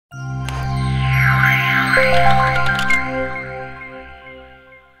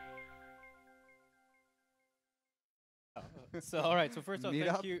So, all right. So first off,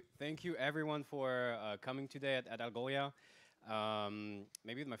 thank you everyone for coming today at Algolia.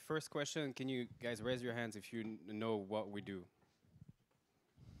 Maybe my first question, can you guys raise your hands if you know what we do?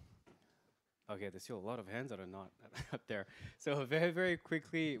 Okay, there's still a lot of hands that are not up there. So very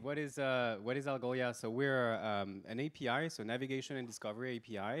quickly, what is Algolia? So we're an API, so navigation and discovery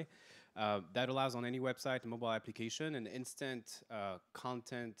API, that allows on any website, mobile application, an instant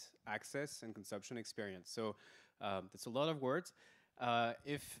content access and consumption experience. So that's a lot of words.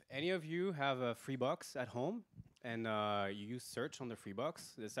 If any of you have a free box at home and you use search on the free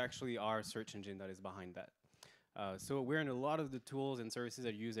box, it's actually our search engine that is behind that. So we're in a lot of the tools and services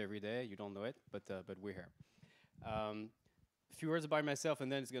that you use every day. You don't know it, but we're here. A few words about myself,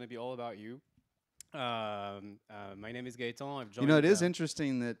 and then it's going to be all about you. My name is Gaetan. I've joined. You know, it is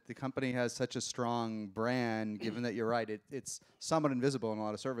interesting that the company has such a strong brand, given that you're right. It's somewhat invisible in a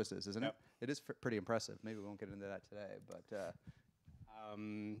lot of services, isn't it? It is pretty impressive. Maybe we won't get into that today, but.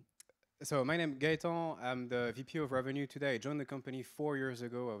 So my name is Gaetan. I'm the VP of Revenue today. I joined the company 4 years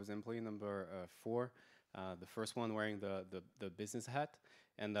ago. I was employee number 4. The first one wearing the business hat,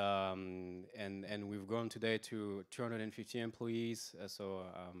 and we've grown today to 250 employees. So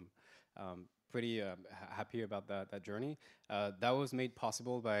pretty happy about that journey. That was made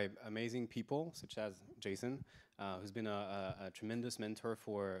possible by amazing people such as Jason, who's been a tremendous mentor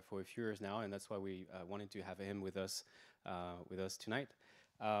for a few years now, and that's why we wanted to have him with us tonight.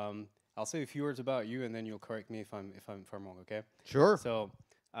 I'll say a few words about you, and then you'll correct me if I'm wrong. Okay? Sure. So.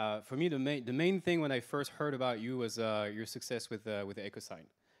 For me, the main thing when I first heard about you was your success with the EchoSign,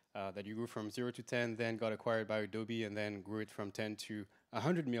 that you grew from 0 to 10, then got acquired by Adobe, and then grew it from 10 to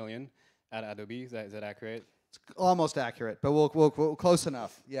 100 million at Adobe. Is that accurate? It's almost accurate, but we'll close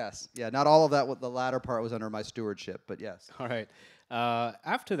enough. Yes, yeah. Not all of that. The latter part was under my stewardship, but yes. All right.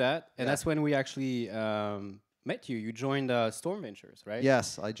 After that, and that's when we actually met you. You joined Storm Ventures, right?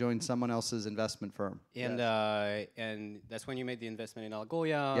 Yes, I joined someone else's investment firm. And and that's when you made the investment in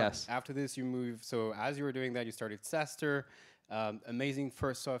Algolia. Yes. After this, you moved. So as you were doing that, you started SaaStr. Amazing.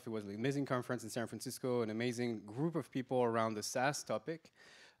 First off, it was an amazing conference in San Francisco, an amazing group of people around the SaaS topic.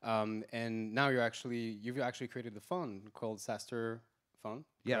 And now you've actually created the fund called SaaStr Fund.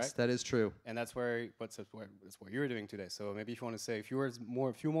 Yes, correct? that is true. And that's what you're doing today. So maybe if you want to say a few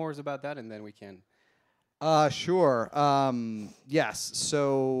more words about that, and then we can. Sure. Yes.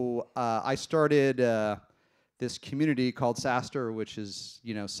 So I started this community called SaaStr, which is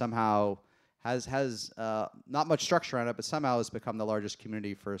somehow has not much structure on it, but somehow has become the largest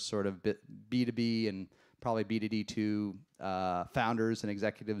community for sort of B2B and probably B2D2 founders and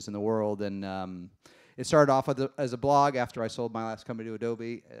executives in the world. And it started off as a blog after I sold my last company to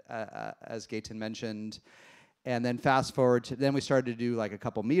Adobe, as Gaetan mentioned. And then fast forward to then we started to do like a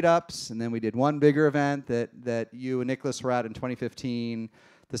couple meetups, and then we did one bigger event that you and Nicholas were at in 2015.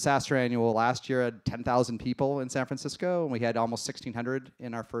 The SaaStr annual last year had 10,000 people in San Francisco, and we had almost 1,600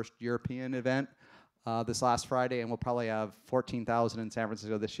 in our first European event this last Friday, and we'll probably have 14,000 in San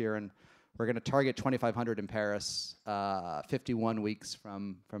Francisco this year, and we're going to target 2,500 in Paris 51 weeks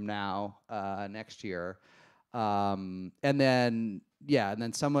from now next year. And then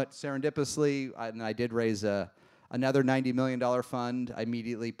somewhat serendipitously, I did raise another $90 million fund. I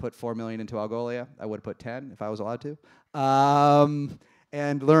immediately put $4 million into Algolia. I would have put 10 if I was allowed to.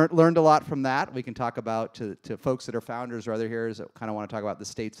 And learned a lot from that. We can talk about to folks that are founders or other hearers that kind of want to talk about the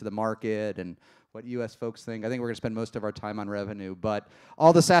states of the market and what U.S. folks think. I think we're going to spend most of our time on revenue. But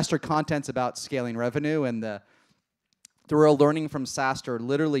all the SaaStr content's about scaling revenue, and the real learning from SaaStr,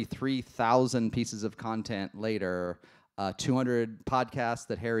 literally 3,000 pieces of content later, 200 podcasts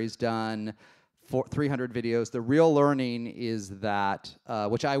that Harry's done, 300 videos. The real learning is that,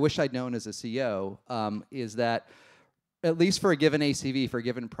 which I wish I'd known as a CEO, is that at least for a given ACV, for a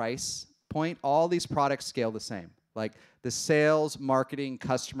given price point, all these products scale the same. Like the sales, marketing,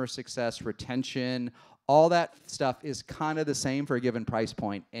 customer success, retention, all that stuff is kind of the same for a given price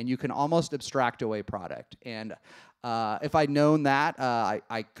point, and you can almost abstract away product. And if I'd known that,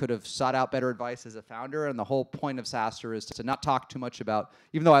 I could have sought out better advice as a founder, and the whole point of SaaStr is to not talk too much about,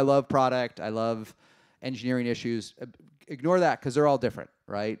 even though I love product, I love engineering issues, ignore that because they're all different,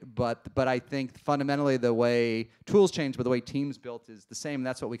 right? But I think fundamentally the way tools change, but the way teams built is the same.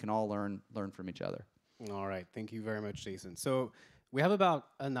 That's what we can all learn from each other. All right, thank you very much, Jason. So we have about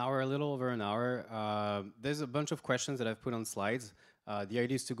an hour, a little over an hour. There's a bunch of questions that I've put on slides. The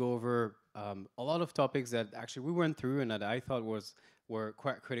idea is to go over a lot of topics that actually we went through and that I thought were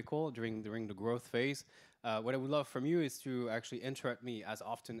quite critical during the growth phase. what I would love from you is to actually interrupt me as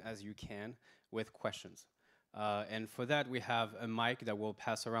often as you can with questions. And for that, we have a mic that will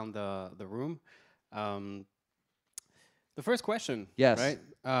pass around the room. The first question, Yes. right?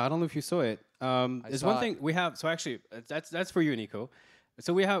 I don't know if you saw it. There's one thing we have. So actually, that's for you, Nico.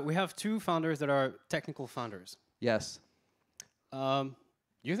 So we have two founders that are technical founders. Yes. Do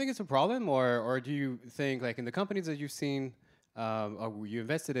you think it's a problem, or do you think, like, in the companies that you've seen or you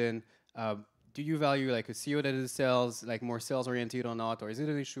invested in, do you value like a CEO that is sales, like more sales oriented or not, or is it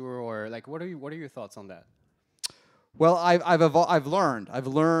an issue, or like what are your thoughts on that? Well, I've learned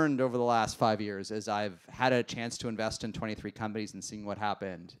over the last 5 years as I've had a chance to invest in 23 companies and seeing what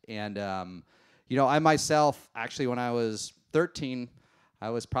happened. And I myself, actually, when I was 13, I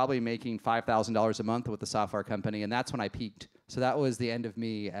was probably making $5,000 a month with a software company, and that's when I peaked. So that was the end of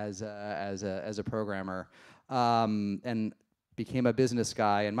me as a programmer, and became a business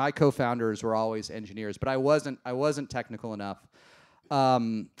guy. And my co-founders were always engineers, but I wasn't technical enough.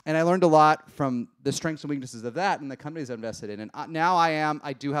 And I learned a lot from the strengths and weaknesses of that and the companies I invested in. And now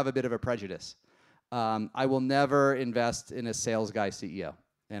I do have a bit of a prejudice. I will never invest in a sales guy CEO,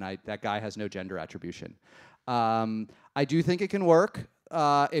 and that guy has no gender attribution. I do think it can work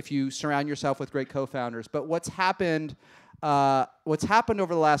if you surround yourself with great co-founders. But what's happened over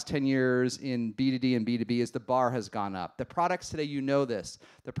the last 10 years in B2D and B2B is the bar has gone up. The products today,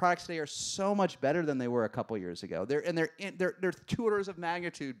 the products today are so much better than they were a couple years ago. They're 2 orders of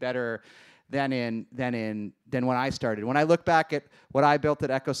magnitude better than when I started. When I look back at what I built at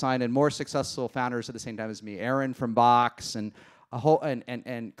EchoSign and more successful founders at the same time as me, Aaron from Box and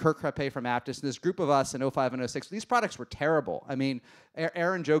Kirk Crepe from Aptus, and this group of us in 05 and 06, these products were terrible. I mean,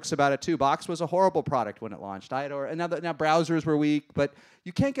 Aaron jokes about it too. Box was a horrible product when it launched. And now browsers were weak, but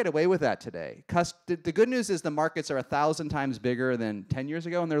you can't get away with that today. The good news is the markets are 1,000 times bigger than 10 years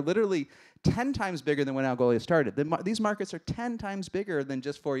ago, and they're literally 10 times bigger than when Algolia started. These markets are 10 times bigger than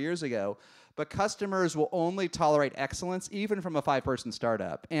just 4 years ago, but customers will only tolerate excellence, even from a 5-person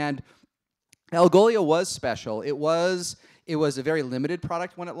startup. And Algolia was special. It was a very limited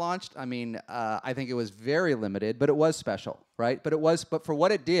product when it launched. I mean, I think it was very limited, but it was special, right? But for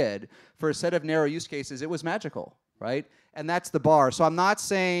what it did, for a set of narrow use cases, it was magical, right? And that's the bar. So I'm not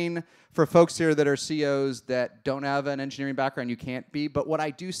saying for folks here that are CEOs that don't have an engineering background, you can't be. But what I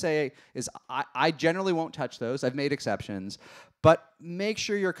do say is I generally won't touch those. I've made exceptions. But make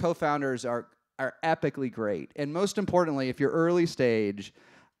sure your co-founders are epically great. And most importantly, if you're early stage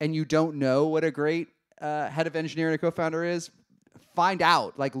and you don't know what a great head of engineering or co-founder is, find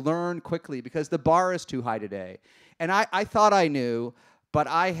out, learn quickly, because the bar is too high today. And I thought I knew, but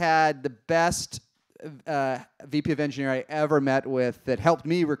I had the best VP of engineering I ever met with that helped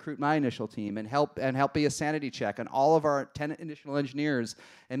me recruit my initial team and help be a sanity check on all of our 10 initial engineers,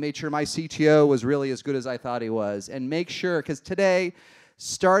 and made sure my CTO was really as good as I thought he was. And make sure, because today,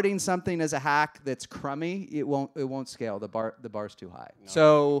 starting something as a hack that's crummy, it won't scale. The bar's too high. No.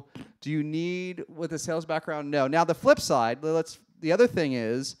 So, do you need with a sales background? No. Now the flip side, the other thing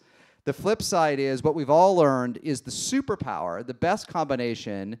is, the flip side is what we've all learned is the superpower, the best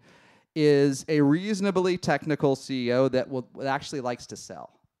combination, is a reasonably technical CEO that actually likes to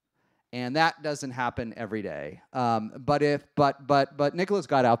sell. And that doesn't happen every day. But Nicholas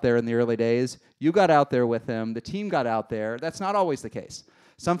got out there in the early days. You got out there with him. The team got out there. That's not always the case.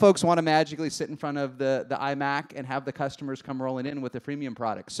 Some folks want to magically sit in front of the iMac and have the customers come rolling in with the freemium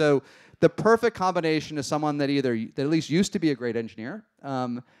product. So the perfect combination is someone that that at least used to be a great engineer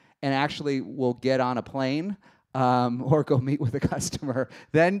and actually will get on a plane or go meet with a customer.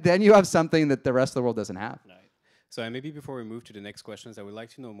 Then you have something that the rest of the world doesn't have. Nice. So maybe before we move to the next questions, I would like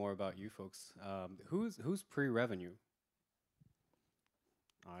to know more about you folks. Who's pre-revenue?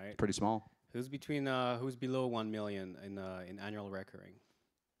 All right. Pretty small. Who's below 1 million in annual recurring?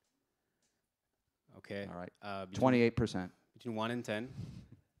 Okay. All right. 28%. Between 1 and 10.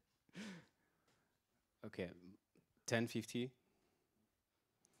 Okay. 10, 50.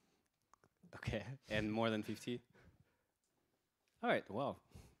 Okay. And more than 50. All right. Wow.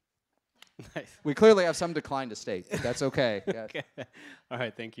 Nice. We clearly have some decline to state. But that's okay. Yeah. Okay. All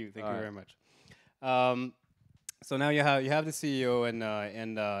right. Thank you. Thank you very much. So now you have the CEO,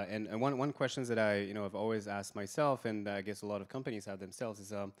 and one questions that I've always asked myself, and I guess a lot of companies have themselves,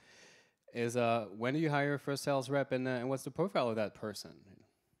 is when do you hire your first sales rep, and what's the profile of that person?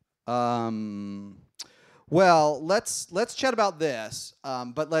 Well, let's chat about this,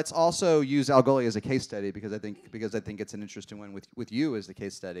 but let's also use Algolia as a case study because I think it's an interesting one with you as the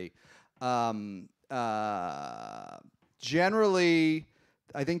case study. Generally,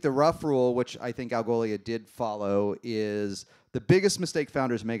 I think the rough rule, which I think Algolia did follow, is the biggest mistake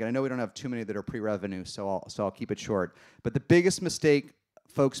founders make, and I know we don't have too many that are pre-revenue, so I'll keep it short, but the biggest mistake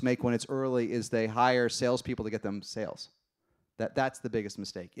folks make when it's early is they hire salespeople to get them sales. That's the biggest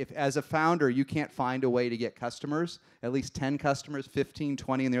mistake. If as a founder you can't find a way to get customers, at least 10 customers, 15,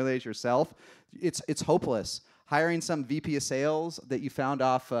 20 in the early days yourself, it's hopeless. Hiring some VP of sales that you found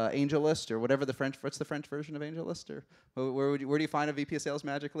off AngelList or whatever what's the French version of AngelList? Or where do you find a VP of sales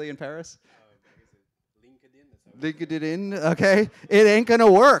magically in Paris? LinkedIn, okay. It ain't gonna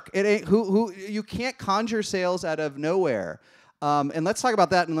work. It ain't you can't conjure sales out of nowhere. And let's talk about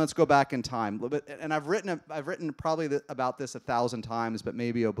that, and let's go back in time. And I've written probably about this 1,000 times, but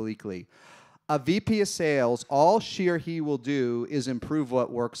maybe obliquely. A VP of sales, all she or he will do is improve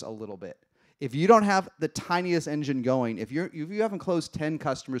what works a little bit. If you don't have the tiniest engine going, if you haven't closed 10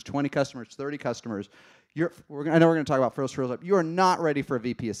 customers, 20 customers, 30 customers, I know we're going to talk about first up. You are not ready for a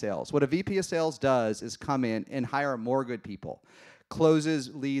VP of sales. What a VP of sales does is come in and hire more good people.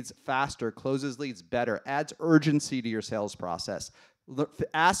 Closes leads faster, closes leads better, adds urgency to your sales process.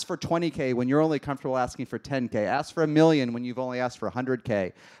 Ask for 20K when you're only comfortable asking for 10K. Ask for $1 million when you've only asked for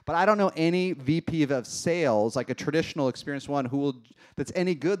 100K. But I don't know any VP of sales, like a traditional experienced one, that's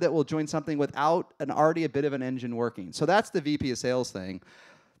any good that will join something without already a bit of an engine working. So that's the VP of sales thing.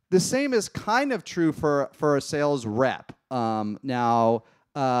 The same is kind of true for a sales rep.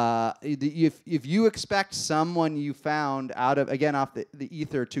 If you expect someone you found off the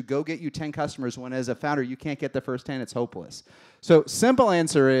ether to go get you 10 customers when as a founder you can't get the first 10, it's hopeless. So simple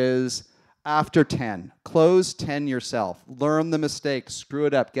answer is after 10, close 10 yourself. Learn the mistakes, screw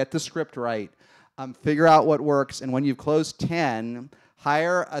it up, get the script right, figure out what works, and when you've closed 10,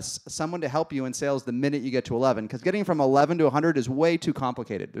 hire someone to help you in sales the minute you get to 11, because getting from 11 to 100 is way too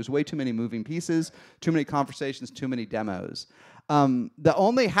complicated. There's way too many moving pieces, too many conversations, too many demos. The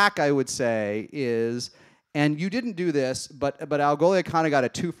only hack I would say is, and you didn't do this, but Algolia kind of got a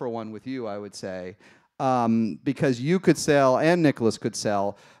 2-for-1 with you, I would say, because you could sell and Nicholas could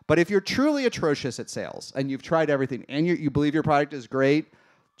sell. But if you're truly atrocious at sales and you've tried everything and you believe your product is great,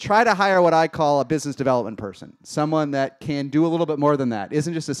 try to hire what I call a business development person, someone that can do a little bit more than that,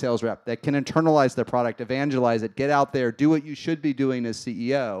 isn't just a sales rep, that can internalize their product, evangelize it, get out there, do what you should be doing as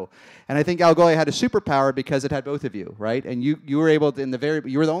CEO. And I think Algolia had a superpower because it had both of you, right? And you were able to,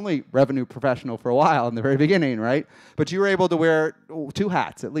 you were the only revenue professional for a while in the very beginning, right? But you were able to wear 2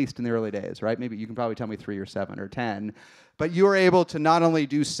 hats, at least in the early days, right? Maybe you can probably tell me 3 or 7 or 10. But you were able to not only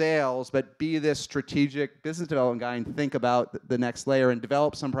do sales, but be this strategic business development guy and think about the next layer and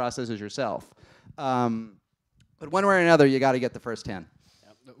develop some processes yourself. But one way or another, you got to get the first 10.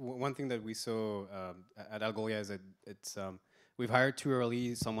 Yeah. One thing that we saw at Algolia is that we've hired too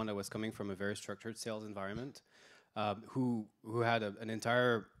early someone that was coming from a very structured sales environment, who had an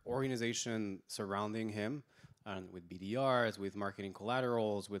entire organization surrounding him, with BDRs, with marketing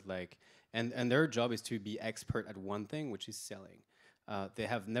collaterals, with and their job is to be expert at one thing, which is selling. They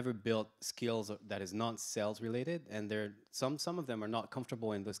have never built skills that is not sales related, and some of them are not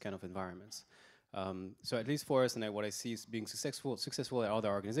comfortable in those kind of environments. So at least for us, and what I see is being successful at other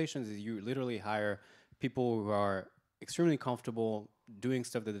organizations is you literally hire people who are extremely comfortable doing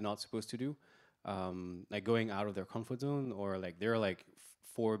stuff that they're not supposed to do, like going out of their comfort zone, or they're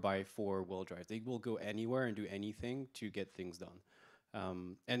 4x4 wheel drive. They will go anywhere and do anything to get things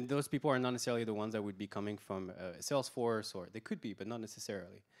done. And those people are not necessarily the ones that would be coming from Salesforce, or they could be, but not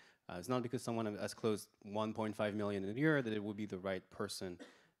necessarily. It's not because someone has closed 1.5 million in a year that it will be the right person,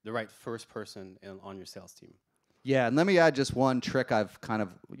 the right first person on your sales team. Yeah, and let me add just one trick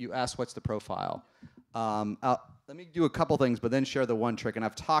you asked what's the profile. Let me do a couple things, but then share the one trick, and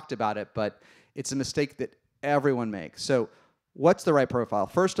I've talked about it, but it's a mistake that everyone makes. So what's the right profile?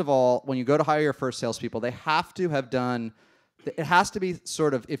 First of all, when you go to hire your first salespeople, they have to have done, it has to be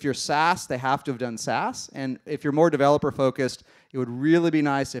sort of, if you're SaaS, they have to have done SaaS. And if you're more developer focused, it would really be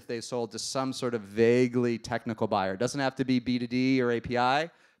nice if they sold to some sort of vaguely technical buyer. It doesn't have to be B2D or API,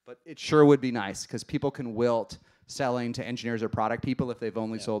 but it sure would be nice because people can wilt selling to engineers or product people if they've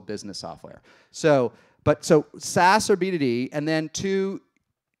only sold business software. So SaaS or B2D, and then 2,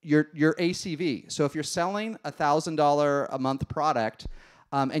 your ACV. So if you're selling a $1,000 a month product,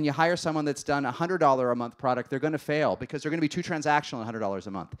 and you hire someone that's done a $100 a month product, they're going to fail because they're going to be too transactional at $100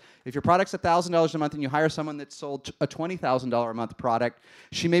 a month. If your product's $1,000 a month and you hire someone that sold a $20,000 a month product,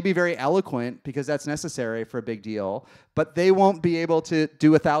 she may be very eloquent because that's necessary for a big deal, but they won't be able to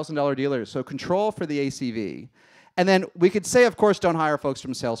do $1,000 dealers. So control for the ACV. And then we could say, of course, don't hire folks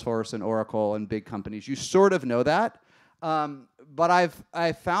from Salesforce and Oracle and big companies. You sort of know that. But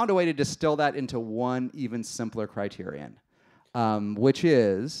I've found a way to distill that into one even simpler criterion. which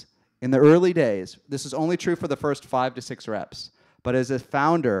is, in the early days, this is only true for the first 5 to 6 reps, but as a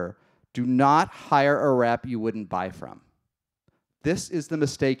founder, do not hire a rep you wouldn't buy from. This is the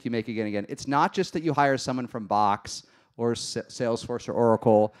mistake you make again and again. It's not just that you hire someone from Box or Salesforce or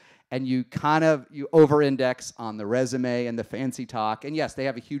Oracle, and you over-index on the resume and the fancy talk. And yes, they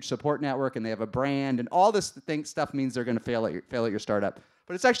have a huge support network and they have a brand, and all this stuff means they're going to fail at your startup.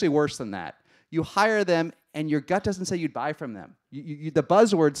 But it's actually worse than that. You hire them, and your gut doesn't say you'd buy from them. The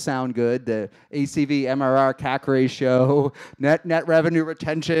buzzwords sound good: the ACV, MRR, CAC ratio, net revenue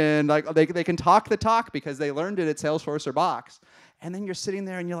retention. Like they can talk the talk because they learned it at Salesforce or Box. And then you're sitting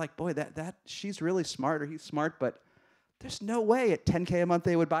there and you're like, boy, she's really smart or he's smart, but there's no way at $10K a month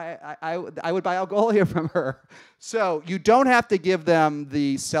they would buy. I would buy Algolia from her. So you don't have to give them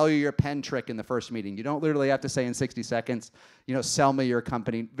the sell you your pen trick in the first meeting. You don't literally have to say in 60 seconds, sell me your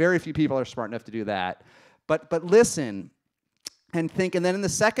company. Very few people are smart enough to do that. But listen and think, and then in the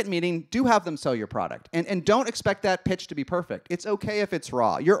second meeting, do have them sell your product. And don't expect that pitch to be perfect. It's okay if it's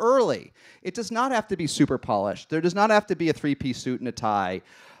raw. You're early. It does not have to be super polished. There does not have to be a 3-piece suit and a tie.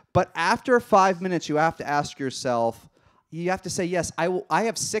 But after 5 minutes, you have to ask yourself, you have to say, yes, I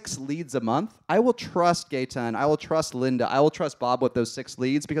have 6 leads a month. I will trust Gaetan. I will trust Linda. I will trust Bob with those 6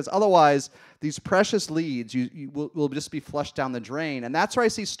 leads, because otherwise, these precious leads will just be flushed down the drain. And that's where I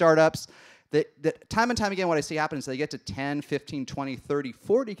see startups that time and time again, what I see happen is they get to 10, 15, 20, 30,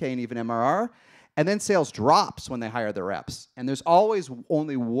 40K and even MRR, and then sales drops when they hire the reps. And there's always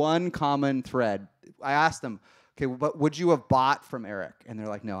only one common thread. I ask them, okay, what would you have bought from Eric? And they're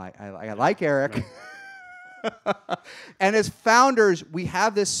like, no, I like Eric. Right. And as founders, we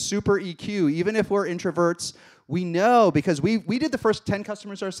have this super EQ. Even if we're introverts, we know, because we did the first 10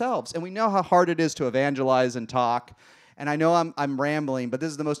 customers ourselves, and we know how hard it is to evangelize and talk. And I know I'm rambling, but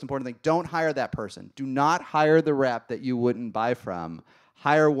this is the most important thing. Don't hire that person. Do not hire the rep that you wouldn't buy from.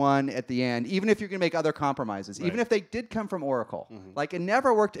 Hire one at the end, even if you're going to make other compromises, right. Even if they did come from Oracle. Mm-hmm. Like, it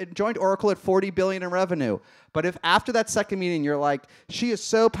never worked. It joined Oracle at $40 billion in revenue. But if after that second meeting you're like, she is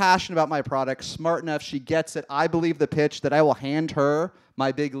so passionate about my product, smart enough, she gets it, I believe the pitch, that I will hand her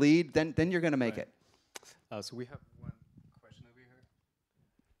my big lead, then you're going to make it. So we have one question over here.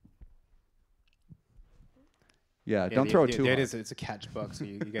 Yeah, don't throw it too hard. It's a catch box, so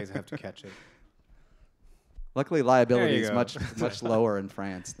you guys have to catch it. Luckily, liability is much lower in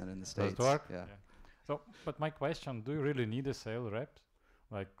France than in the States. Does it work? Yeah. So, but my question: do you really need a sales rep?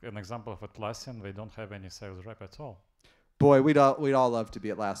 Like an example of Atlassian, they don't have any sales rep at all. Boy, we'd all love to be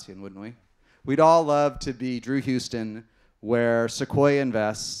Atlassian, wouldn't we? We'd all love to be Drew Houston, where Sequoia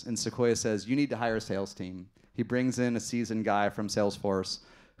invests, and Sequoia says, you need to hire a sales team. He brings in a seasoned guy from Salesforce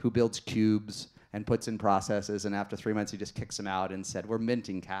who builds cubes and puts in processes, and after 3 months, he just kicks them out and said, we're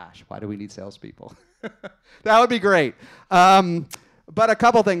minting cash. Why do we need salespeople? That would be great. But a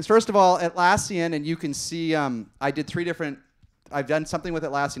couple things. First of all, Atlassian, and you can see I've done something with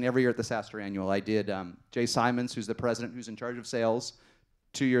Atlassian every year at the SaaStr Annual. I did Jay Simons, who's the president, who's in charge of sales,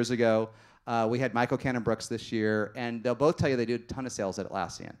 2 years ago. We had Michael Cannon-Brooks this year, and they'll both tell you they did a ton of sales at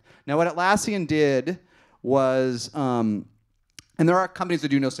Atlassian. Now, what Atlassian did was, and there are companies that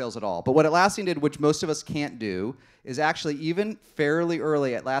do no sales at all, but what Atlassian did, which most of us can't do, is actually even fairly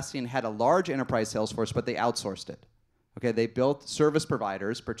early, Atlassian had a large enterprise sales force, but they outsourced it. Okay, they built service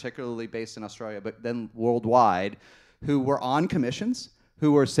providers, particularly based in Australia, but then worldwide, who were on commissions,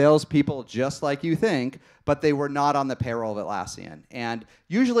 who were salespeople just like you think, but they were not on the payroll of Atlassian. And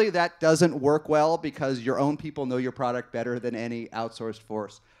usually that doesn't work well because your own people know your product better than any outsourced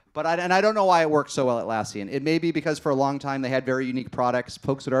force. But I don't know why it worked so well at Atlassian. It may be because for a long time they had very unique products.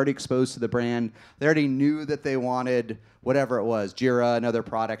 Folks had already exposed to the brand. They already knew that they wanted whatever it was, Jira and other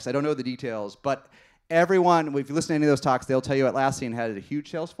products. I don't know the details, but everyone, if you listen to any of those talks, they'll tell you Atlassian had a huge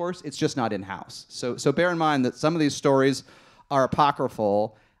sales force. It's just not in-house. So bear in mind that some of these stories are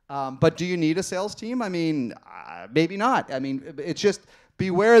apocryphal. But do you need a sales team? I mean, maybe not. I mean, it's just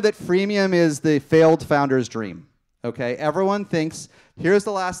beware that freemium is the failed founder's dream. Okay, everyone thinks, here's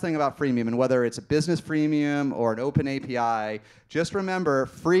the last thing about freemium, and whether it's a business freemium or an open API, just remember,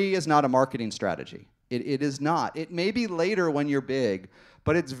 free is not a marketing strategy. It is not. It may be later when you're big,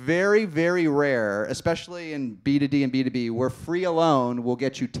 but it's very, very rare, especially in B2D and B2B, where free alone will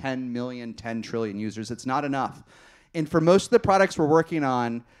get you 10 million, 10 trillion users. It's not enough. And for most of the products we're working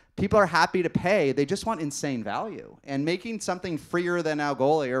on, people are happy to pay. They just want insane value. And making something freer than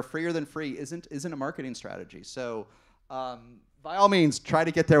Algolia or freer than free isn't a marketing strategy. So by all means, try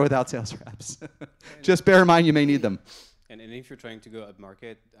to get there without sales reps. Just bear in mind you may need them. And if you're trying to go up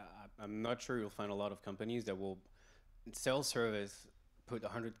market, I'm not sure you'll find a lot of companies that will, in sales service, put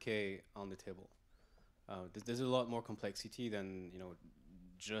 100K on the table. There's a lot more complexity than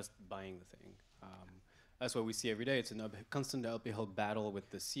just buying the thing. That's what we see every day. It's a constant uphill battle with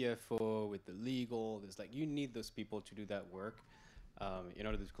the CFO, with the legal. There's you need those people to do that work in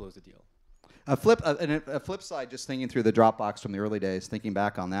order to close the deal. A flip side, just thinking through the Dropbox from the early days, thinking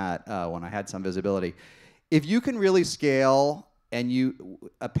back on that when I had some visibility. If you can really scale and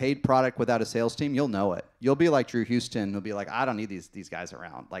a paid product without a sales team, you'll know it. You'll be like Drew Houston. You'll be like, I don't need these guys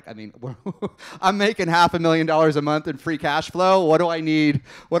around. I'm making $500,000 a month in free cash flow. What do I need?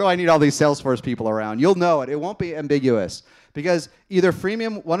 What do I need all these Salesforce people around? You'll know it. It won't be ambiguous. Because either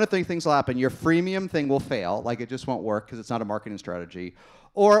freemium, one of the things will happen, your freemium thing will fail, it just won't work because it's not a marketing strategy.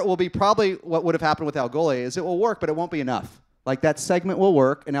 Or it will be probably what would have happened with Algolia is it will work, but it won't be enough. That segment will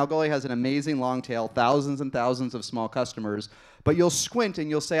work, and Algolia has an amazing long tail, thousands and thousands of small customers, but you'll squint and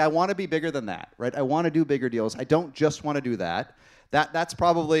you'll say, I want to be bigger than that, right? I want to do bigger deals. I don't just want to do that. That's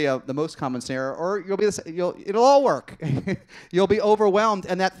probably the most common scenario, or it'll all work. You'll be overwhelmed,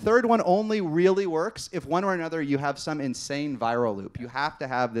 and that third one only really works if one or another you have some insane viral loop. You have to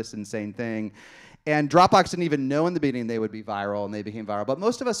have this insane thing. And Dropbox didn't even know in the beginning they would be viral, and they became viral. But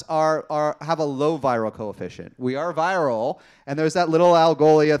most of us have a low viral coefficient. We are viral, and there's that little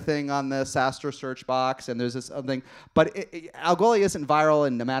Algolia thing on the SaaStr search box, and there's this other thing. But Algolia isn't viral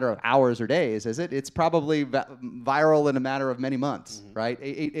in a matter of hours or days, is it? It's probably viral in a matter of many months, right?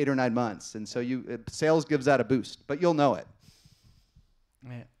 Eight or 9 months. And so sales gives that a boost, but you'll know it.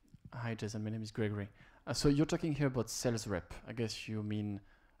 Yeah. Hi, Jason. My name is Gregory. So you're talking here about sales rep. I guess you mean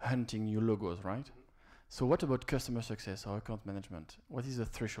hunting new logos, right? So what about customer success or account management? What is the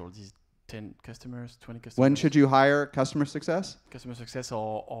threshold? Is 10 customers, 20 customers? When should you hire customer success? Customer success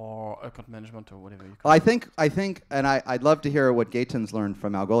or account management or whatever you call it. I think, and I'd love to hear what Gaetan's learned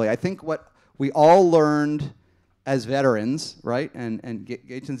from Algolia. I think what we all learned as veterans, right, and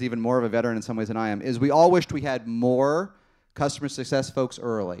Gaetan's even more of a veteran in some ways than I am, is we all wished we had more customer success folks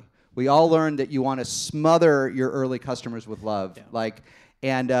early. We all learned that you want to smother your early customers with love. Yeah.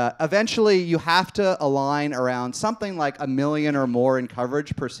 And eventually you have to align around something like $1 million or more in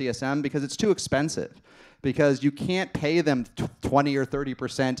coverage per CSM because it's too expensive. Because you can't pay them 20 or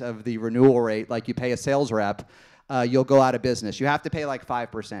 30% of the renewal rate like you pay a sales rep. You'll go out of business. You have to pay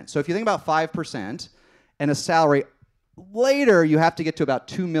 5%. So if you think about 5% and a salary, later you have to get to about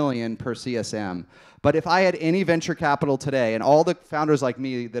 $2 million per CSM. But if I had any venture capital today, and all the founders like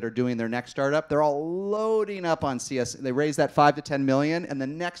me that are doing their next startup, they're all loading up on CS. They raise that 5 to 10 million, and the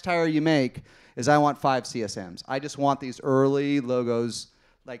next hire you make is I want 5 CSMs. I just want these early logos.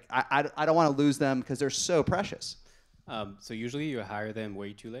 I don't want to lose them because they're so precious. So usually you hire them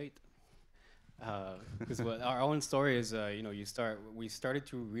way too late. Because our own story is, we started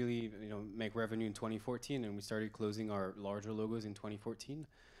to really, make revenue in 2014, and we started closing our larger logos in 2014,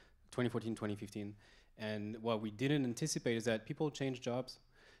 2015. And what we didn't anticipate is that people change jobs,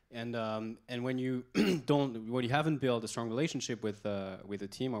 and when you when you haven't built a strong relationship with a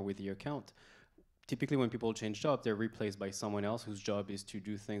team or with your account, typically when people change jobs, they're replaced by someone else whose job is to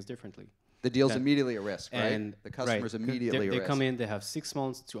do things differently. The deal's immediately a risk, right? And the customer's immediately a risk. They come in, they have 6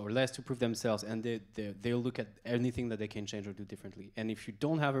 months or less to prove themselves, and they'll look at anything that they can change or do differently. And if you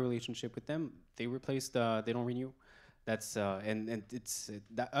don't have a relationship with them, they don't renew. That's and it's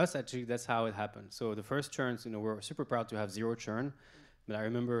us actually. That's how it happened. So the first churns, we're super proud to have 0 churn, but I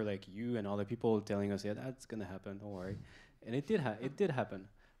remember you and other people telling us, yeah, that's gonna happen. Don't worry, and it did happen.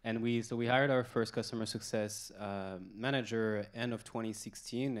 And we hired our first customer success manager end of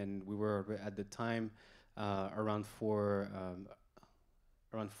 2016, and we were at the time around 4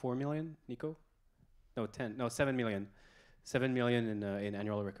 million. Nico? No, 7 million. 7 million in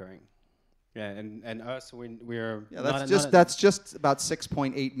annual recurring. Yeah, and us we're that's just about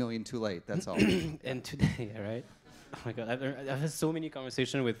 6.8 million too late. That's all. And today, right? Oh my God, I've had so many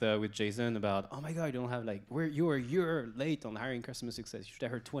conversations with Jason about, oh my God, you don't have you're late on hiring customer success. You should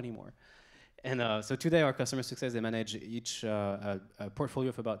have heard 20 more. And so today our customer success, they manage each a portfolio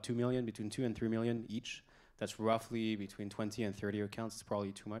of about 2 million, between 2 and 3 million each. That's roughly between 20 and 30 accounts. It's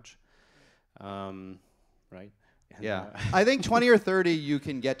probably too much, right? And yeah, I think 20 or 30 you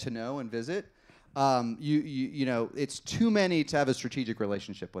can get to know and visit. It's too many to have a strategic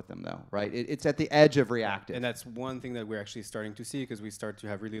relationship with them, though, right? It's at the edge of reactive. And that's one thing that we're actually starting to see, because we start to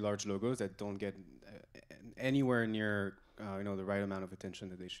have really large logos that don't get anywhere near the right amount of attention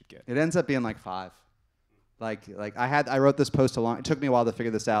that they should get. It ends up being 5. I wrote this post it took me a while to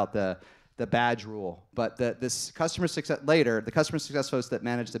figure this out, the badge rule. But the customer success folks that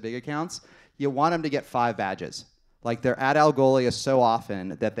manage the big accounts, you want them to get 5 badges. Like they're at Algolia so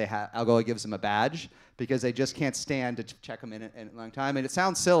often that Algolia gives them a badge because they just can't stand to check them in a long time. And it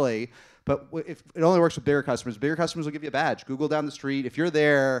sounds silly, but if it only works with bigger customers will give you a badge. Google down the street, if you're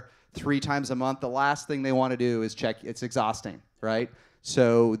there 3 times a month, the last thing they want to do is check. It's exhausting, right?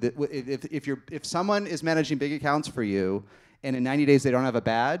 So if someone is managing big accounts for you, and in 90 days they don't have a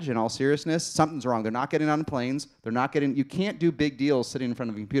badge, in all seriousness, something's wrong. They're not getting on planes. They're not getting. You can't do big deals sitting in front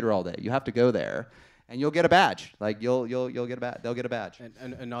of a computer all day. You have to go there, and you'll get a badge. Like you'll get a badge. They'll get a badge.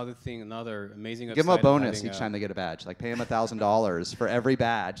 And another thing, another amazing. Give them a bonus each time they get a badge. Like pay them $1,000 for every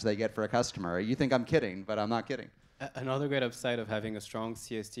badge they get for a customer. You think I'm kidding, but I'm not kidding. Another great upside of having a strong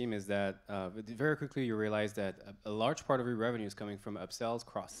CS team is that very quickly you realize that a large part of your revenue is coming from upsells,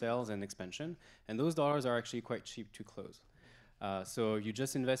 cross-sells, and expansion, and those dollars are actually quite cheap to close. So you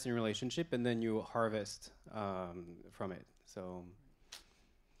just invest in a relationship, and then you harvest from it. So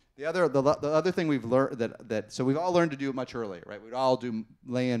the other thing we've learned so we've all learned to do it much earlier, right? We'd all do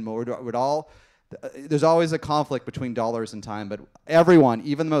lay-in more. There's always a conflict between dollars and time, but everyone,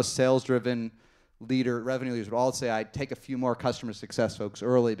 even the most sales-driven revenue leaders would all say, I take a few more customer success folks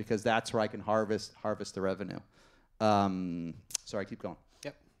early because that's where I can harvest the revenue. Sorry, keep going.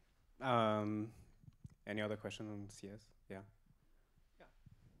 Yep. Any other question on CS? Yeah.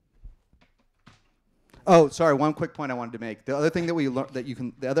 Oh, sorry. One quick point I wanted to make. The other thing that we learned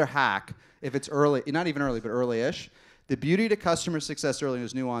the other hack, if it's early, not even early, but early-ish, the beauty to customer success early in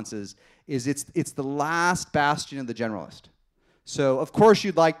those nuances is it's the last bastion of the generalist. So of course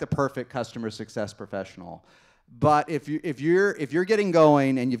you'd like the perfect customer success professional, but if you're getting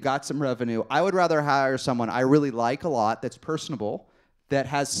going and you've got some revenue, I would rather hire someone I really like a lot that's personable, that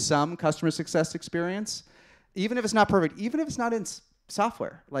has some customer success experience, even if it's not perfect, even if it's not in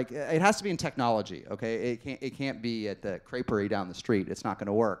software. Like it has to be in technology, okay? It can't be at the creperie down the street. It's not going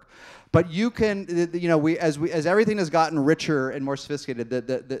to work. But you can, as everything has gotten richer and more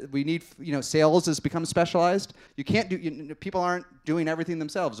sophisticated, we need, sales has become specialized. You can't do, people aren't doing everything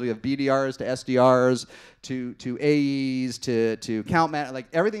themselves. We have BDRs to SDRs to AEs to account man, like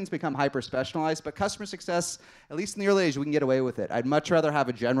everything's become hyper specialized. But customer success, at least in the early days, we can get away with it. I'd much rather have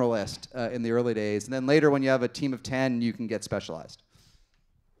a generalist in the early days, and then later when you have a team of 10, you can get specialized.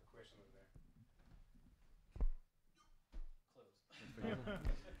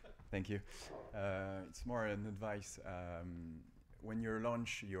 Thank you. It's more an advice. When you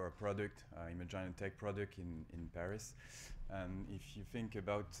launch your product, imagine a tech product in Paris, and if you think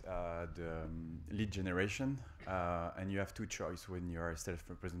about the lead generation, and you have 2 choices when you are a sales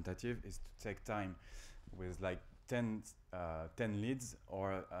representative, is to take time with like 10 leads,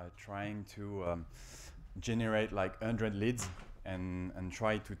 or trying to generate like 100 leads and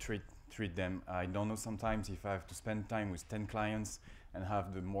try to treat them. I don't know, sometimes if I have to spend time with 10 clients and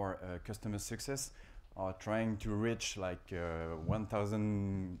have the more customer success, or trying to reach like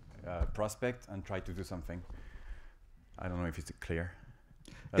 1,000 prospect and try to do something. I don't know if it's clear.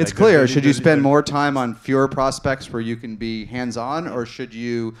 It's clear. Should you spend more time on fewer prospects where you can be hands-on, or should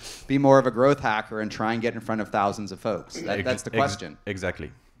you be more of a growth hacker and try and get in front of thousands of folks? That's the question.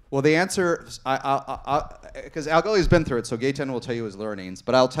 Exactly. Well, the answer, because Algolia's been through it, so Gaetan will tell you his learnings,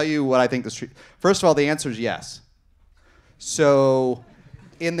 but I'll tell you what I think first of all, the answer is yes. So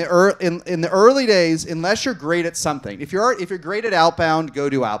in the early days, unless you're great at something, if you're great at outbound, go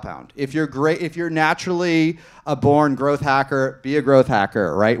do outbound. If you're naturally a born growth hacker, be a growth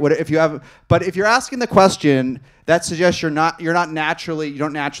hacker, right? But if you're asking the question, that suggests you don't naturally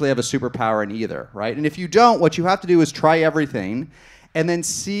have a superpower in either, right? And if you don't, what you have to do is try everything and then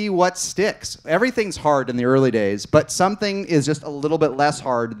see what sticks. Everything's hard in the early days, but something is just a little bit less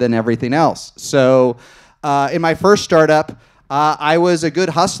hard than everything else. So in my first startup, I was a good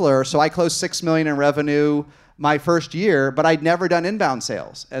hustler, so I closed $6 million in revenue my first year, but I'd never done inbound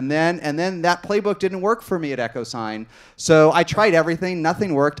sales. And then that playbook didn't work for me at EchoSign. So I tried everything,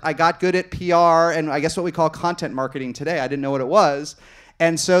 nothing worked. I got good at PR and I guess what we call content marketing today. I didn't know what it was.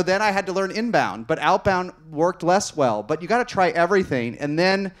 And so then I had to learn inbound, but outbound worked less well. But you got to try everything. And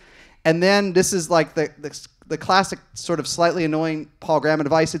then this is like the classic sort of slightly annoying Paul Graham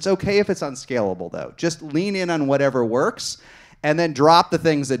advice. It's okay if it's unscalable, though. Just lean in on whatever works and then drop the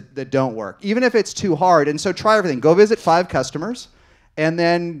things that don't work, even if it's too hard. And so try everything. Go visit 5 customers and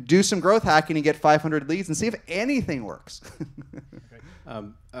then do some growth hacking and get 500 leads and see if anything works.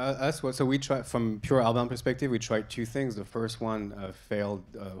 So we tried, from pure outbound perspective, we tried 2 things. The first one failed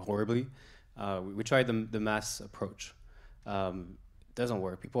horribly. We tried the mass approach. Doesn't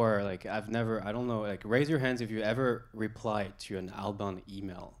work. People are like, I don't know, like raise your hands if you ever replied to an outbound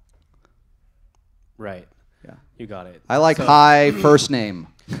email. Right. Yeah. You got it. I like So- high first name.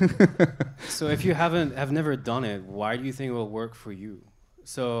 So if you have never done it, why do you think it will work for you?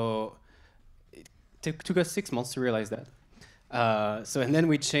 So it took us 6 months to realize that. And then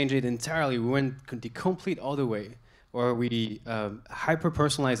we changed it entirely. We went the complete other way, or we hyper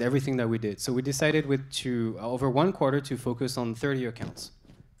personalized everything that we did. So we decided over 1 quarter to focus on 30 accounts,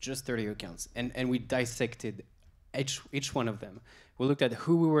 just 30 accounts, and we dissected each one of them. We looked at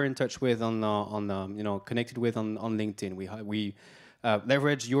who we were in touch with connected with on LinkedIn. We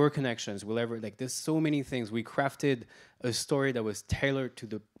leverage your connections. We leverage, like, there's so many things. We crafted a story that was tailored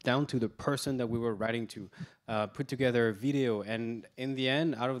down to the person that we were writing to. Put together a video, and in the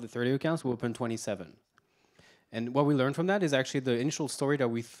end, out of the 30 accounts, we opened 27. And what we learned from that is actually the initial story that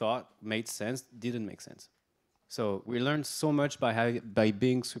we thought made sense didn't make sense. So we learned so much by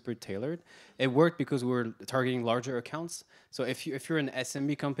being super tailored. It worked because we were targeting larger accounts. So if you're an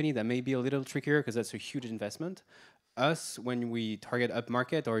SMB company, that may be a little trickier because that's a huge investment. Us, when we target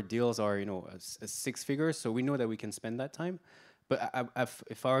upmarket, our deals are a 6 figures, so we know that we can spend that time. But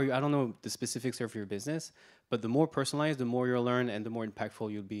if I were you, I don't know the specifics of your business, but the more personalized, the more you'll learn, and the more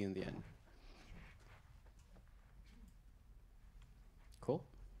impactful you'll be in the end. Cool.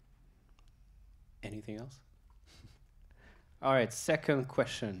 Anything else? All right, second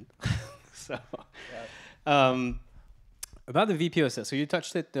question. About the VP of sales. So you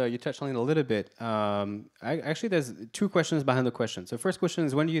touched on it a little bit. Actually, there's 2 questions behind the question. So first question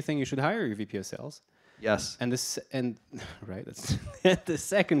is, when do you think you should hire your VP of sales? Yes. Right. That's the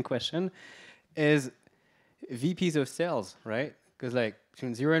second question is VPs of sales, right? Because like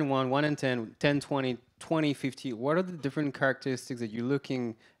between 0 and 1, 1 and 10, 10, 20, 20, 50, what are the different characteristics that you're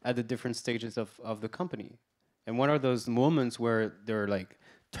looking at the different stages of the company? And what are those moments where they're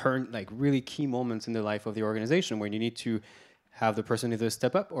really key moments in the life of the organization where you need to have the person either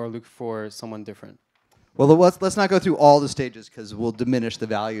step up or look for someone different? Well, let's not go through all the stages because we'll diminish the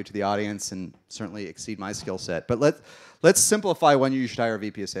value to the audience and certainly exceed my skill set. But let's simplify when you should hire a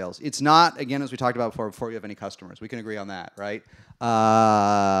VP of sales. It's not, again, as we talked about before you have any customers. We can agree on that, right?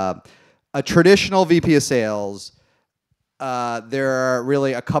 A traditional VP of sales, there are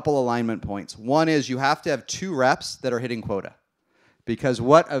really a couple alignment points. One is you have to have 2 reps that are hitting quota. Because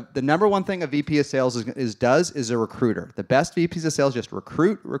the number one thing a VP of sales does is a recruiter. The best VPs of sales just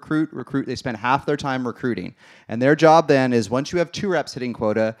recruit. They spend half their time recruiting. And their job then is, once you have 2 reps hitting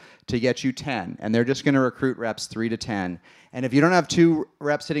quota, to get you 10. And they're just going to recruit reps 3 to 10. And if you don't have 2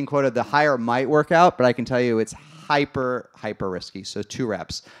 reps hitting quota, the hire might work out, but I can tell you it's hyper risky. So 2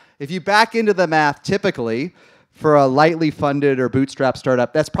 reps. If you back into the math, typically, for a lightly funded or bootstrap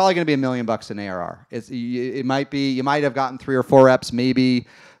startup, that's probably going to be $1 million in ARR. It might be, you might have gotten 3 or 4 reps, maybe,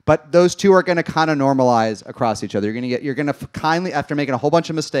 but those 2 are going to kind of normalize across each other. You're going to kindly, after making a whole bunch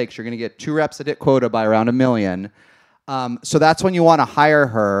of mistakes, you're going to get 2 reps that hit quota by around $1 million. So that's when you want to hire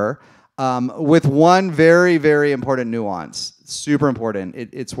her, with one very, very important nuance. Super important.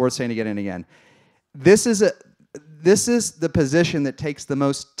 It's worth saying again and again. This is the position that takes the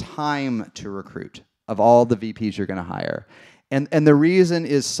most time to recruit of all the VPs you're going to hire. And the reason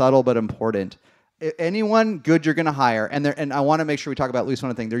is subtle but important. Anyone good you're going to hire, and I want to make sure we talk about at least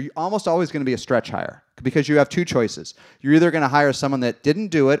one thing, they're almost always going to be a stretch hire because you have 2 choices. You're either going to hire someone that didn't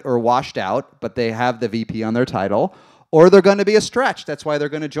do it or washed out, but they have the VP on their title, or they're going to be a stretch. That's why they're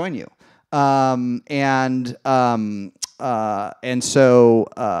going to join you. Sorry, I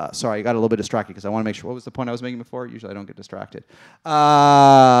got a little bit distracted because I want to make sure. What was the point I was making before? Usually I don't get distracted.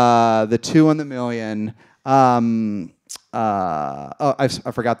 The 2 on the million. I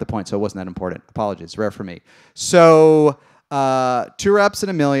forgot the point, so it wasn't that important. Apologies, rare for me. So 2 reps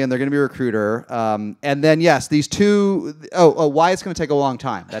and $1 million. They're going to be a recruiter, and then yes, these 2. Why it's going to take a long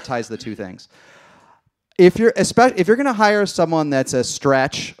time? That ties the 2 things. If you're going to hire someone that's a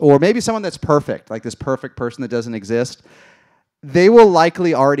stretch, or maybe someone that's perfect, like this perfect person that doesn't exist, they will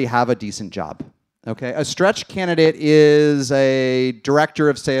likely already have a decent job. Okay, a stretch candidate is a director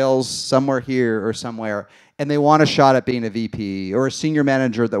of sales somewhere here or somewhere, and they want a shot at being a VP, or a senior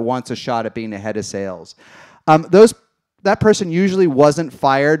manager that wants a shot at being a head of sales. That person usually wasn't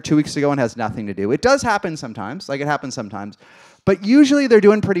fired 2 weeks ago and has nothing to do. It does happen sometimes, like it happens sometimes, but usually they're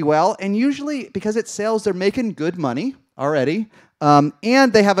doing pretty well, and usually because it's sales, they're making good money already,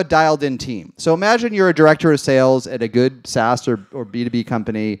 and they have a dialed-in team. So imagine you're a director of sales at a good SaaS or B2B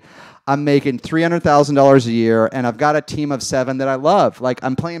company. I'm making $300,000 a year, and I've got a team of 7 that I love. Like,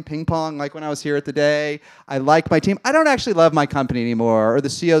 I'm playing ping pong like when I was here at the day. I like my team. I don't actually love my company anymore, or the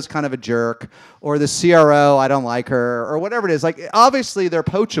CEO's kind of a jerk, or the CRO, I don't like her, or whatever it is. Like, obviously, they're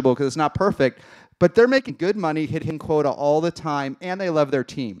poachable because it's not perfect, but they're making good money, hitting quota all the time, and they love their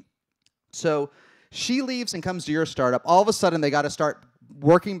team. So She leaves and comes to your startup. All of a sudden, they got to start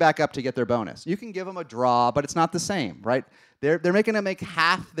working back up to get their bonus. You can give them a draw, but it's not the same, right? They're making them make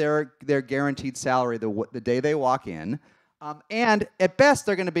half their guaranteed salary the day they walk in. And at best,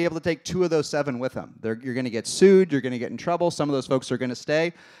 they're going to be able to take 2 of those 7 with them. You're going to get sued. You're going to get in trouble. Some of those folks are going to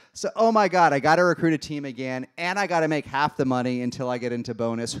stay. So, oh my God, I got to recruit a team again, and I got to make half the money until I get into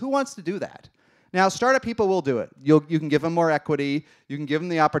bonus. Who wants to do that? Now, startup people will do it. You can give them more equity. You can give them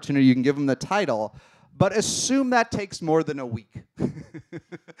the opportunity. You can give them the title. But assume that takes more than a week.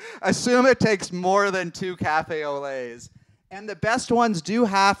 Assume it takes more than 2 cafe au laits. And the best ones do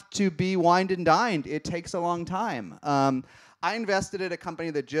have to be wined and dined. It takes a long time. I invested at a company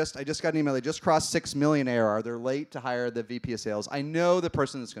that I just got an email. They just crossed 6 million ARR. They're late to hire the VP of sales. I know the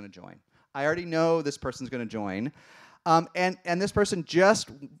person that's going to join. I already know this person's going to join. And this person just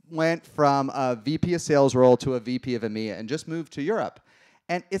went from a VP of sales role to a VP of EMEA and just moved to Europe.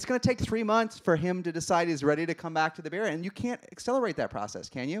 And it's going to take 3 months for him to decide he's ready to come back to the Bay Area. And you can't accelerate that process,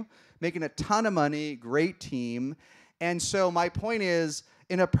 can you? Making a ton of money, great team. And so my point is,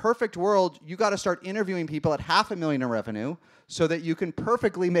 in a perfect world, you got to start interviewing people at $500,000 in revenue so that you can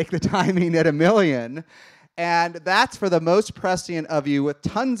perfectly make the timing at $1 million. And that's for the most prescient of you with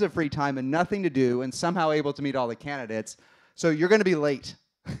tons of free time and nothing to do and somehow able to meet all the candidates. So you're going to be late.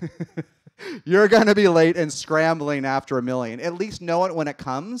 You're going to be late and scrambling after $1 million. At least know it when it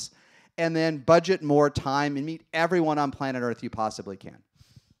comes, and then budget more time and meet everyone on planet Earth you possibly can.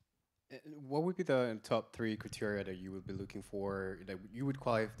 What would be the top 3 criteria that you would be looking for that you would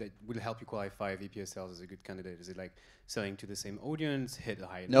that would help you qualify VP of sales as a good candidate? Is it like selling to the same audience, hit a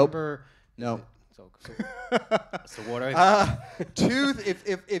high number? No. So what are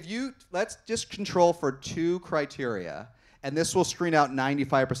if you let's just control for 2 criteria, and this will screen out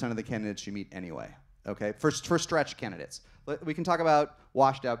 95% of the candidates you meet anyway. Okay, for stretch candidates. We can talk about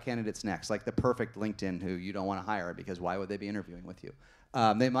washed out candidates next, like the perfect LinkedIn who you don't want to hire because why would they be interviewing with you?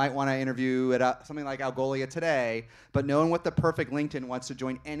 They might want to interview at something like Algolia today, but knowing what the perfect LinkedIn wants to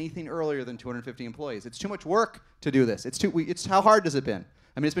join anything earlier than 250 employees. It's too much work to do this. It's how hard has it been?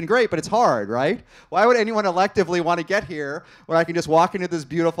 I mean, it's been great, but it's hard, right? Why would anyone electively want to get here where I can just walk into this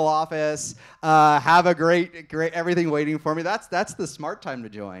beautiful office, have a great everything waiting for me? That's the smart time to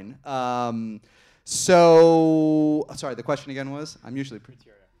join. Sorry, the question again was? I'm usually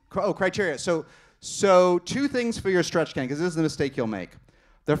criteria. Criteria. So 2 things for your stretch candidate, because this is the mistake you'll make.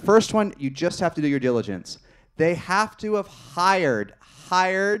 The first one, you just have to do your diligence. They have to have hired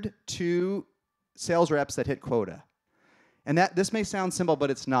 2 sales reps that hit quota. And this may sound simple, but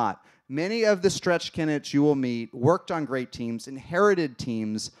it's not. Many of the stretch candidates you will meet worked on great teams, inherited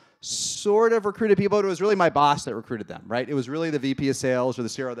teams, sort of recruited people. It was really my boss that recruited them, right? It was really the VP of sales or the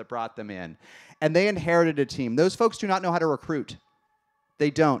CRO that brought them in. And they inherited a team. Those folks do not know how to recruit.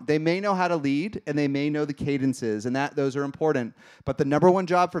 They don't. They may know how to lead, and they may know the cadences, and those are important. But the #1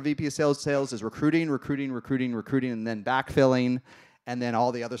 job for VP of sales is recruiting, and then backfilling, and then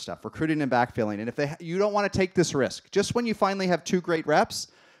all the other stuff, recruiting and backfilling. And you don't want to take this risk. Just when you finally have 2 great reps,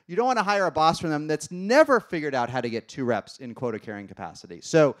 you don't want to hire a boss from them that's never figured out how to get 2 reps in quota-carrying capacity.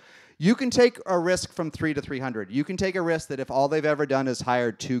 So you can take a risk from 3 to 300. You can take a risk that if all they've ever done is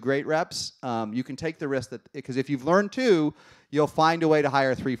hired 2 great reps, you can take the risk that, because if you've learned 2, you'll find a way to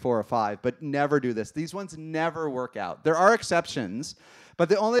hire 3, 4, or 5, but never do this. These ones never work out. There are exceptions, but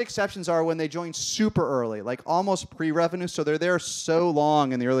the only exceptions are when they join super early, like almost pre-revenue, so they're there so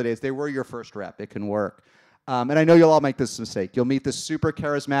long in the early days, they were your first rep. It can work. And I know you'll all make this mistake. You'll meet this super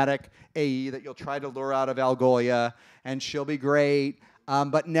charismatic AE that you'll try to lure out of Algolia, and she'll be great,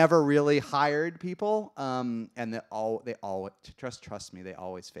 but never really hired people. And they always trust me, they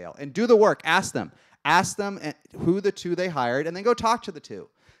always fail. And do the work. Ask them. Ask them who the 2 they hired, and then go talk to the 2.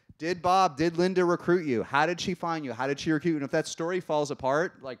 Did Linda recruit you? How did she find you? How did she recruit you? And if that story falls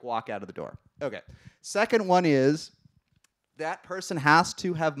apart, like walk out of the door. Okay. Second one is that person has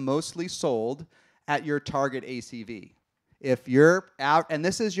to have mostly sold at your target ACV. If you're out, and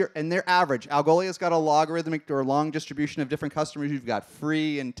they're average. Algolia's got a logarithmic or long distribution of different customers. You've got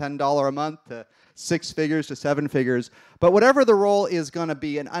free and $10 a month to 6 figures to 7 figures. But whatever the role is going to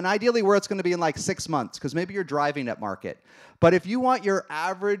be, and ideally where it's going to be in like 6 months, because maybe you're driving at market. But if you want your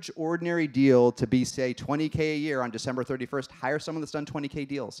average ordinary deal to be, say, $20K a year on December 31st, hire someone that's done $20K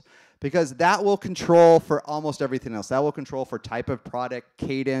deals. Because that will control for almost everything else. That will control for type of product,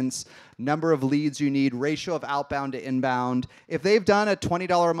 cadence, number of leads you need, ratio of outbound to inbound. If they've done a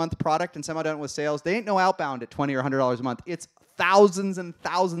 $20 a month product and somehow done it with sales, they ain't no outbound at $20 or $100 a month. It's thousands and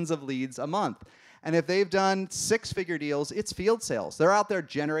thousands of leads a month. And if they've done 6-figure deals, it's field sales. They're out there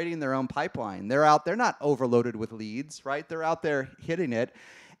generating their own pipeline. They're not overloaded with leads, right? They're out there hitting it.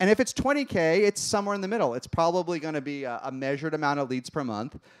 And if it's 20K, it's somewhere in the middle. It's probably going to be a measured amount of leads per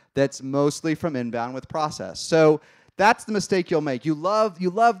month that's mostly from inbound with process. So that's the mistake you'll make. You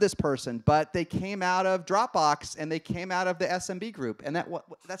love this person, but they came out of Dropbox and they came out of the SMB group, and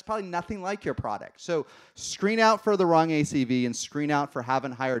that's probably nothing like your product. So screen out for the wrong ACV and screen out for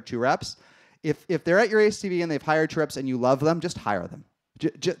haven't hired 2 reps. If they're at your ACV and they've hired 2 reps and you love them, just hire them.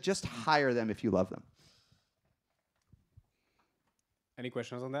 Just hire them if you love them. Any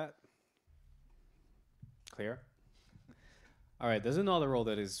questions on that? Clear? All right, there's another role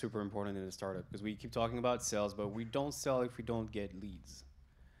that is super important in a startup, because we keep talking about sales, but we don't sell if we don't get leads.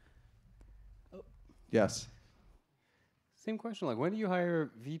 Oh. Yes. Same question, like when do you hire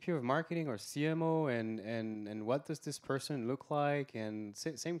VP of marketing or CMO, and what does this person look like, and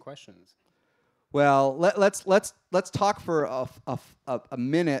same questions. Well, let's talk for a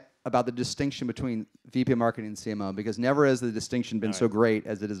minute about the distinction between VP of marketing and CMO, because never has the distinction been so great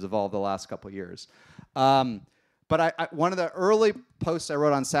as it has evolved the last couple of years. But one of the early posts I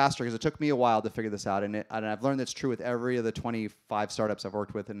wrote on SaaStr, because it took me a while to figure this out, and I've learned that's true with every of the 25 startups I've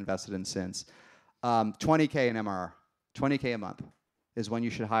worked with and invested in since. 20K in MRR, 20K a month is when you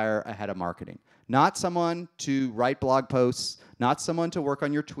should hire a head of marketing. Not someone to write blog posts, not someone to work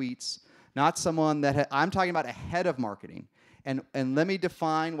on your tweets, not someone that I'm talking about a head of marketing. And let me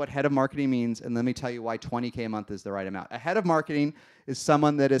define what head of marketing means, and let me tell you why 20K a month is the right amount. A head of marketing is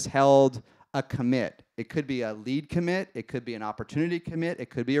someone that has held a commit. It could be a lead commit, it could be an opportunity commit, it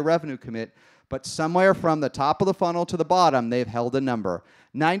could be a revenue commit, but somewhere from the top of the funnel to the bottom, they've held a number.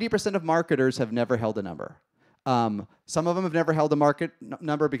 90% of marketers have never held a number. Some of them have never held a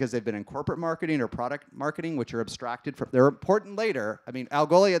number because they've been in corporate marketing or product marketing, which are abstracted from. They're important later. I mean,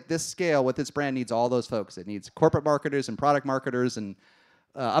 Algolia at this scale with its brand needs all those folks. It needs corporate marketers and product marketers and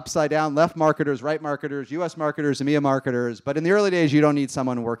upside down, left marketers, right marketers, US marketers, EMEA marketers. But in the early days, you don't need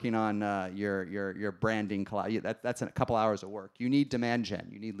someone working on your branding. That's a couple hours of work. You need demand gen.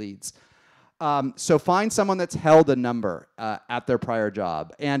 You need leads. So find someone that's held a number at their prior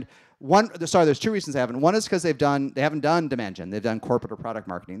job. And there's 2 reasons they haven't. One is because they haven't done demand gen. They've done corporate or product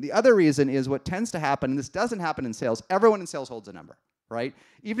marketing. The other reason is what tends to happen, and this doesn't happen in sales. Everyone in sales holds a number, right?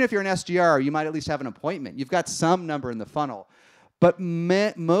 Even if you're an SDR, you might at least have an appointment. You've got some number in the funnel. But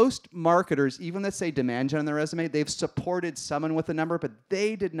most marketers, even that say demand gen on their resume, they've supported someone with a number, but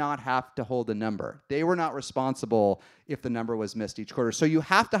they did not have to hold a number. They were not responsible if the number was missed each quarter. So you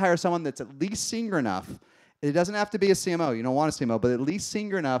have to hire someone that's at least senior enough. It doesn't have to be a CMO. You don't want a CMO, but at least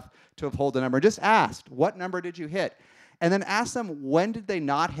senior enough to have held a number. Just ask, what number did you hit? And then ask them, when did they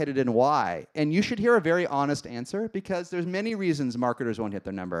not hit it and why? And you should hear a very honest answer, because there's many reasons marketers won't hit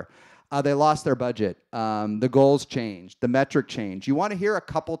their number. They lost their budget. The goals changed. The metric changed. You want to hear a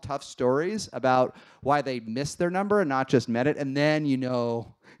couple tough stories about why they missed their number and not just met it, and then you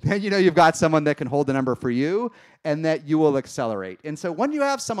know you've got someone that can hold the number for you and that you will accelerate. And so when you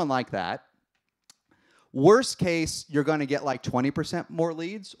have someone like that, worst case, you're going to get like 20% more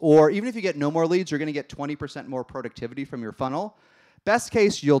leads, or even if you get no more leads, you're going to get 20% more productivity from your funnel. Best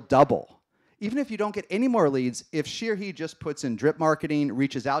case, you'll double. Even if you don't get any more leads, if she or he just puts in drip marketing,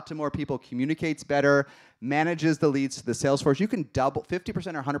 reaches out to more people, communicates better, manages the leads to the sales force, you can double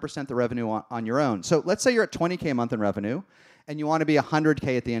 50% or 100% the revenue on your own. So let's say you're at 20K a month in revenue, and you want to be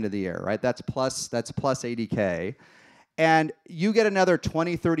 100K at the end of the year, right? That's plus 80K. And you get another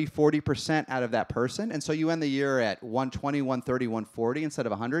 20, 30, 40% out of that person, and so you end the year at 120, 130, 140 instead of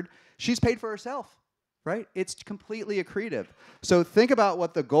 100. She's paid for herself. Right? It's completely accretive. So think about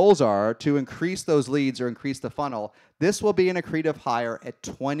what the goals are to increase those leads or increase the funnel. This will be an accretive hire at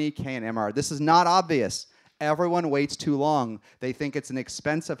 20K in MRR. This is not obvious. Everyone waits too long. They think it's an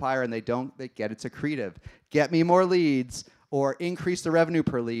expensive hire and they get it's accretive. Get me more leads or increase the revenue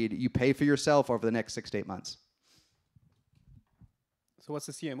per lead. You pay for yourself over the next 6 to 8 months. So what's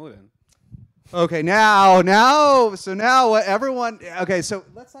the CMO then? Okay, so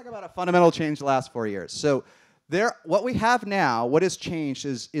let's talk about a fundamental change the last 4 years. So what we have now, what has changed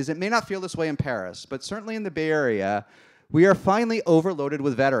is it may not feel this way in Paris, but certainly in the Bay Area, we are finally overloaded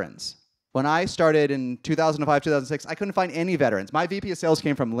with veterans. When I started in 2005, 2006, I couldn't find any veterans. My VP of sales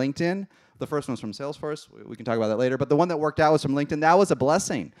came from LinkedIn. The first one was from Salesforce. We can talk about that later. But the one that worked out was from LinkedIn. That was a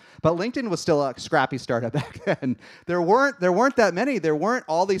blessing. But LinkedIn was still a scrappy startup back then. There weren't that many. There weren't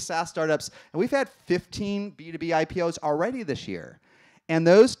all these SaaS startups. And we've had 15 B2B IPOs already this year. And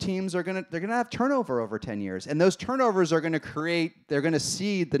those teams they're gonna have turnover over 10 years. And those turnovers are gonna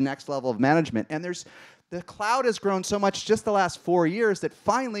seed the next level of management. And the cloud has grown so much just the last 4 years that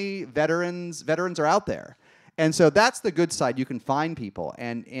finally veterans are out there. And so that's the good side. You can find people.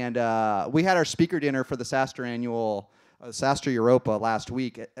 And we had our speaker dinner for the SaaStr annual SaaStr Europa last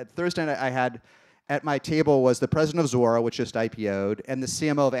week. At Thursday night, I had at my table was the president of Zuora, which just IPO'd, and the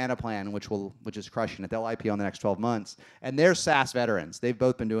CMO of Anaplan, which is crushing it. They'll IPO in the next 12 months. And they're SaaS veterans. They've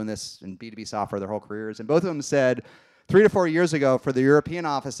both been doing this in B2B software their whole careers. And both of them said 3 to 4 years ago for the European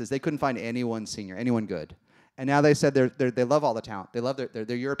offices, they couldn't find anyone senior, anyone good. And now they said they love all the talent. They love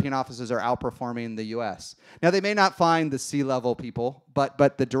their European offices are outperforming the US. Now they may not find the C-level people,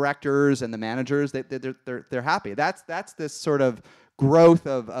 but the directors and the managers, they're happy. That's this sort of growth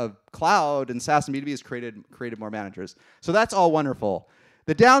of cloud, and SaaS and B2B has created more managers. So that's all wonderful.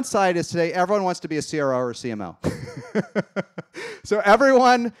 The downside is today everyone wants to be a CRO or CMO. So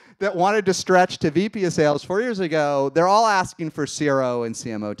everyone that wanted to stretch to VP of sales 4 years ago, they're all asking for CRO and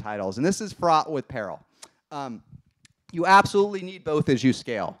CMO titles. And this is fraught with peril. You absolutely need both as you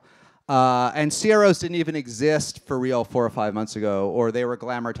scale. And CROs didn't even exist for real 4 or 5 months ago, or they were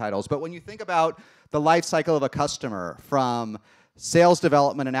glamour titles. But when you think about the life cycle of a customer, from sales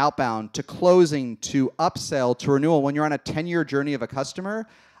development and outbound to closing to upsell to renewal, when you're on a 10-year journey of a customer,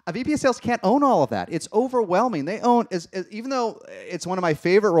 a VP of sales can't own all of that. It's overwhelming. They own, even though it's one of my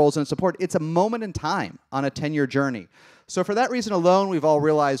favorite roles in support, it's a moment in time on a 10-year journey. So for that reason alone, we've all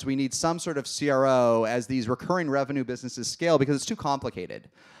realized we need some sort of CRO as these recurring revenue businesses scale, because it's too complicated.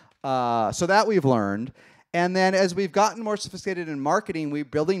 So that we've learned. And then as we've gotten more sophisticated in marketing, we're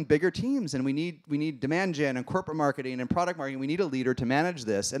building bigger teams, and we need demand gen and corporate marketing and product marketing. We need a leader to manage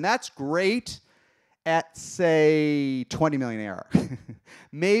this. And that's great at, say, 20 million ARR.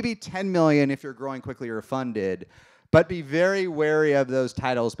 Maybe 10 million if you're growing quickly or funded. But be very wary of those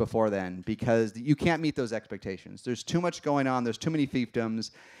titles before then, because you can't meet those expectations. There's too much going on. There's too many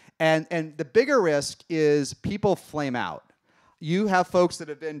fiefdoms. And the bigger risk is people flame out. You have folks that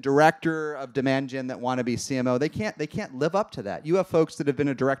have been director of demand gen that want to be CMO. They can't live up to that. You have folks that have been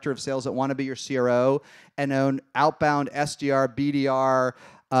a director of sales that want to be your CRO and own outbound SDR,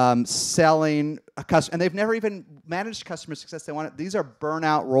 BDR, selling a customer, and they've never even managed customer success. These are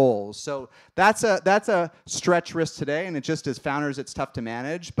burnout roles. So that's a stretch risk today, and it just as founders, it's tough to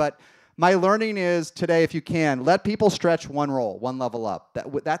manage. But my learning is today, if you can, let people stretch one role, one level up.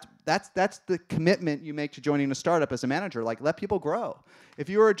 That's the commitment you make to joining a startup as a manager. Like, let people grow. If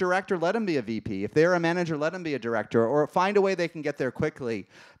you're a director, let them be a VP. If they're a manager, let them be a director, or find a way they can get there quickly.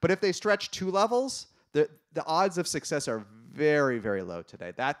 But if they stretch 2 levels, the odds of success are very, very low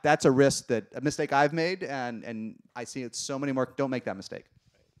today. That's a risk, a mistake I've made, and I see it so many more. Don't make that mistake.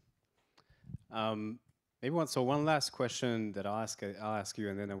 Maybe one last question that I'll ask you,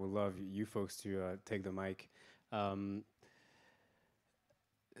 and then I would love you folks to take the mic.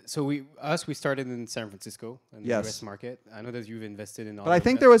 So we started in San Francisco in the US market. I know that you've invested in all. But I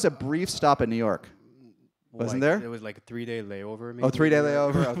think there was a brief stop in New York. Wasn't there? It was like a 3-day layover. Maybe. Oh, 3-day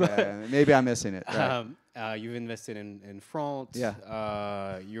layover? Okay. Maybe I'm missing it. Right. You've invested in France.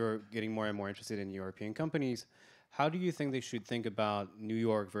 Yeah. You're getting more and more interested in European companies. How do you think they should think about New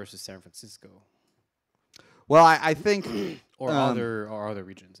York versus San Francisco? Well, I think... or other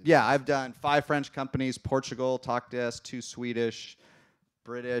regions. Yeah, I've done 5 French companies, Portugal, Talkdesk, 2 Swedish,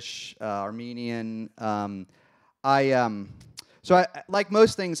 British, Armenian. So like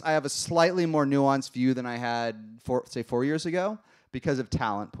most things, I have a slightly more nuanced view than I had, say, 4 years ago because of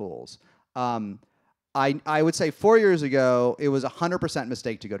talent pools. I would say 4 years ago, it was 100%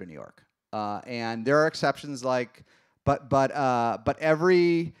 mistake to go to New York. And there are exceptions, like, but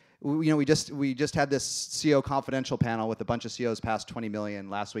every... we just had this CEO Confidential panel with a bunch of CEOs past 20 million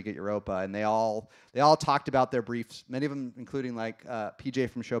last week at Europa, and they all talked about their briefs. Many of them, including like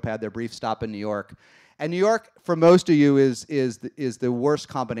PJ from Showpad, their brief stop in New York. And New York, for most of you, is the worst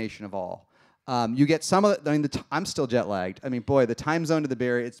combination of all. You get some of the, I'm still jet lagged. I mean, boy, the time zone to the Bay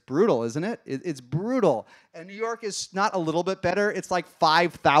Area, it's brutal, isn't it? It's brutal. And New York is not a little bit better. It's like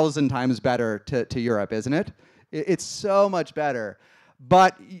 5,000 times better to Europe, isn't it? It's so much better.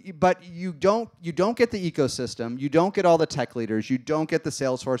 But you don't get the ecosystem. You don't get all the tech leaders. You don't get the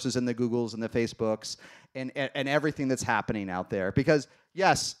Salesforces and the Googles and the Facebooks and everything that's happening out there. Because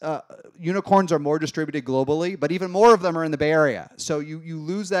yes, unicorns are more distributed globally, but even more of them are in the Bay Area. So you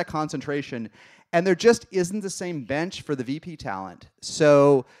lose that concentration, and there just isn't the same bench for the VP talent.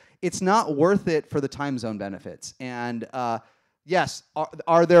 So it's not worth it for the time zone benefits. And yes,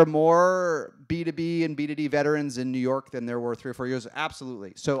 are there more B2B and B2D veterans in New York than there were 3 or 4 years?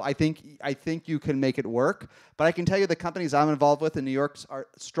 Absolutely. So I think you can make it work. But I can tell you the companies I'm involved with in New York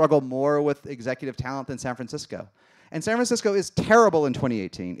struggle more with executive talent than San Francisco. And San Francisco is terrible in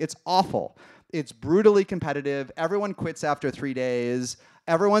 2018. It's awful. It's brutally competitive. Everyone quits after 3 days.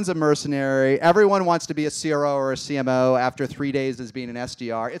 Everyone's a mercenary. Everyone wants to be a CRO or a CMO after 3 days as being an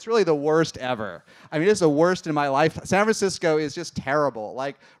SDR. It's really the worst ever. I mean, it's the worst in my life. San Francisco is just terrible.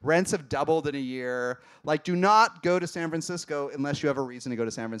 Like, rents have doubled in a year. Like, do not go to San Francisco unless you have a reason to go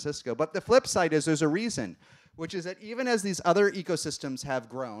to San Francisco. But the flip side is there's a reason, which is that even as these other ecosystems have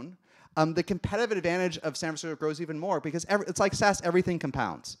grown, the competitive advantage of San Francisco grows even more because it's like SaaS, everything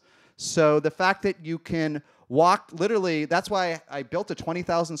compounds. So the fact that you can walk, literally, that's why I built a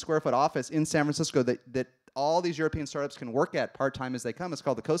 20,000 square foot office in San Francisco that all these European startups can work at part-time as they come. It's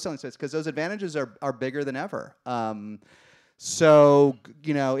called the co-selling space because those advantages are bigger than ever. So,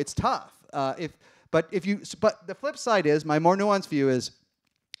 you know, it's tough. But the flip side is, my more nuanced view is,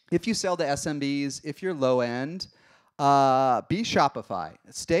 if you sell to SMBs, if you're low end, be Shopify.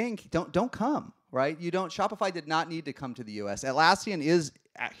 Don't come, right? Shopify did not need to come to the US. Atlassian is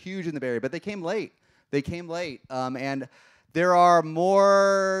huge in the Bay Area, but they came late. And there are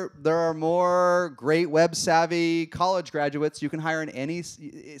more great web savvy college graduates you can hire in any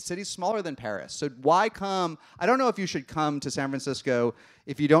city smaller than Paris. So why come? I don't know if you should come to San Francisco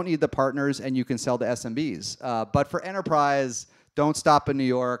if you don't need the partners and you can sell to SMBs. But for enterprise, don't stop in New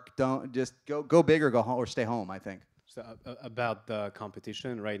York. Don't just go big or go home or stay home, I think. So about the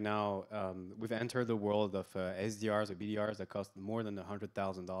competition right now, we've entered the world of SDRs or BDRs that cost more than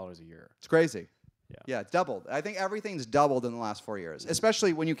 $100,000 a year. It's crazy. Yeah, it's doubled. I think everything's doubled in the last 4 years,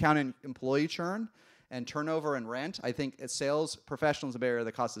 especially when you count in employee churn and turnover and rent. I think sales professionals in the Bay Area,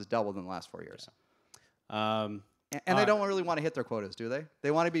 the cost has doubled in the last 4 years. Yeah. And they don't really want to hit their quotas, do they?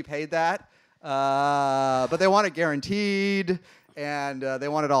 They want to be paid that, but they want it guaranteed. And they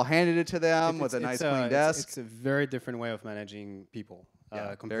want it all handed to them with a nice clean desk. It's a very different way of managing people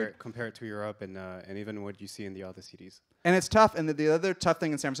compared to Europe and even what you see in the other cities. And it's tough. And the other tough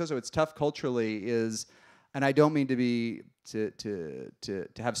thing in San Francisco, it's tough culturally, is, and I don't mean to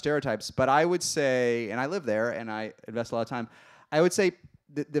have stereotypes, but I would say, and I live there and I invest a lot of time, I would say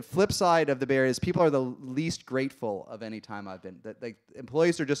the flip side of the Bay Area is people are the least grateful of any time I've been. Like,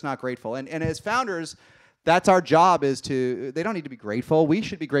 employees are just not grateful. And as founders, that's our job, they don't need to be grateful. We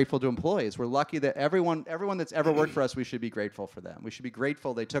should be grateful to employees. We're lucky that everyone that's ever worked for us, we should be grateful for them. We should be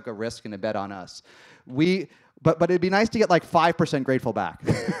grateful they took a risk and a bet on us. But it'd be nice to get like 5% grateful back.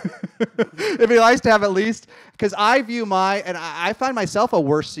 It'd be nice to have at least, because I view I find myself a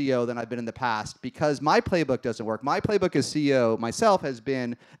worse CEO than I've been in the past because my playbook doesn't work. My playbook as CEO myself has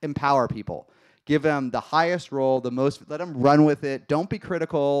been empower people. Give them the highest role, let them run with it. Don't be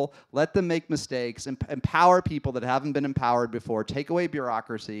critical. Let them make mistakes. Empower people that haven't been empowered before. Take away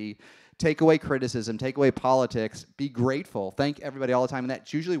bureaucracy. Take away criticism. Take away politics. Be grateful. Thank everybody all the time. And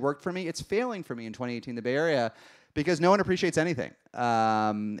that's usually worked for me. It's failing for me in 2018 in the Bay Area because no one appreciates anything.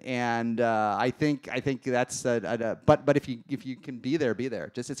 I think that's but if you can be there, be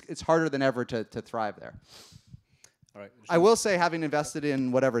there. Just it's harder than ever to thrive there. All right. I will say, having invested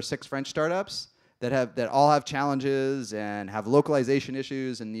in 6 French startups that all have challenges and have localization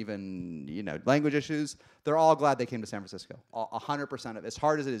issues and even language issues, they're all glad they came to San Francisco. 100% of it. As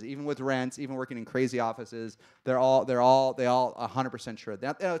hard as it is, even with rents, even working in crazy offices, they all 100% sure.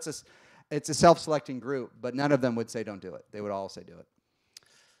 It's a self-selecting group, but none of them would say don't do it. They would all say do it.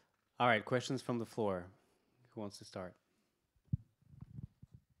 All right, questions from the floor. Who wants to start?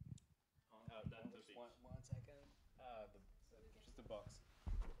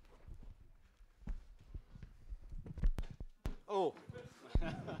 Oh.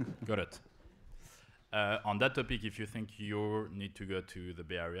 Got it. On that topic, if you think you need to go to the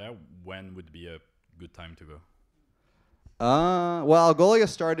Bay Area, when would be a good time to go? Well, Algolia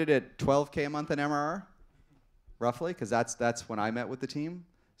started at $12K a month in MRR, roughly, because that's when I met with the team.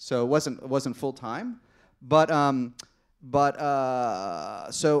 So it wasn't full time, but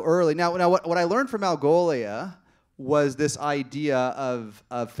so early. Now what I learned from Algolia was this idea of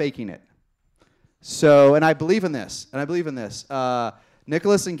faking it. So, and I believe in this. Nicholas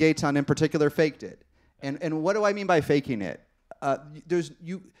and Gaetan in particular faked it. And what do I mean by faking it?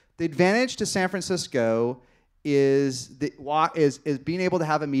 The advantage to San Francisco is being able to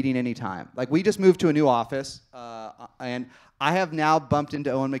have a meeting anytime. Like, we just moved to a new office, and I have now bumped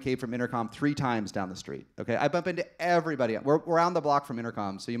into Owen McCabe from Intercom 3 times down the street. Okay, I bump into everybody. We're around the block from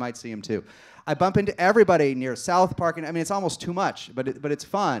Intercom, so you might see him too. I bump into everybody near South Park, and I mean, it's almost too much, but it's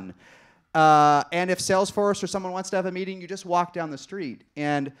fun. And if Salesforce or someone wants to have a meeting, you just walk down the street.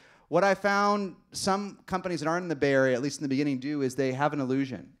 And what I found some companies that aren't in the Bay Area, at least in the beginning, do is they have an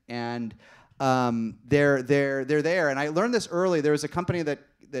illusion. And they're there. And I learned this early. There was a company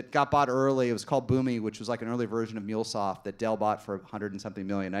that got bought early. It was called Boomi, which was like an early version of MuleSoft that Dell bought for 100 and something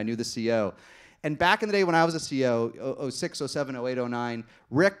million. I knew the CEO. And back in the day when I was a CEO, 06, 07, 08, 09,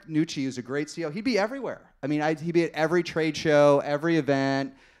 Rick Nucci, who's a great CEO, he'd be everywhere. I mean, he'd be at every trade show, every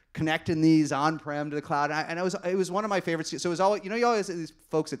event, connecting these on-prem to the cloud. And it was one of my favorites. So it was always, you always have these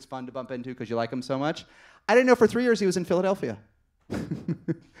folks it's fun to bump into because you like them so much. I didn't know for 3 years he was in Philadelphia.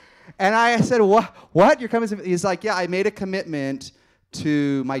 And I said, what? You're coming to? He's like, yeah, I made a commitment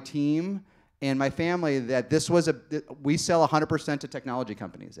to my team and my family that we sell 100% to technology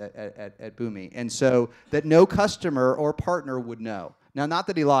companies at Boomi. And so that no customer or partner would know. Now, not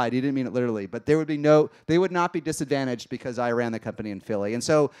that he lied, he didn't mean it literally, but they would not be disadvantaged because I ran the company in Philly. And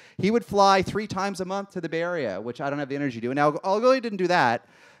so he would fly 3 times a month to the Bay Area, which I don't have the energy to do. And now, Algolia didn't do that,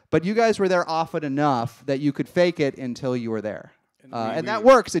 but you guys were there often enough that you could fake it until you were there. And that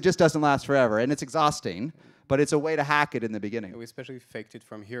works, it just doesn't last forever. And it's exhausting, but it's a way to hack it in the beginning. We especially faked it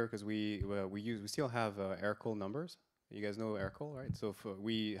from here because we still have air-cooled numbers. You guys know air-cool, right? So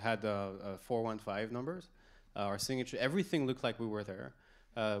we had 415 numbers. Our signature, everything looked like we were there.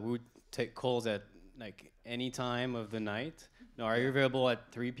 We would take calls at like any time of the night. No, are you available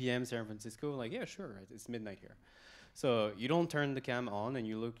at 3 p.m. San Francisco? Like, yeah, sure. It's midnight here. So you don't turn the cam on and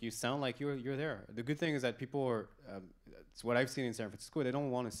you sound like you're there. The good thing is that people are, it's what I've seen in San Francisco, they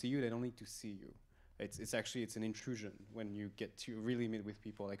don't want to see you, they don't need to see you. It's actually an intrusion when you get to really meet with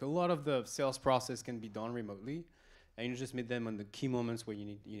people. Like a lot of the sales process can be done remotely and you just meet them on the key moments where you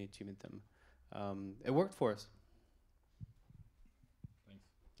need to meet them. It worked for us. Thanks.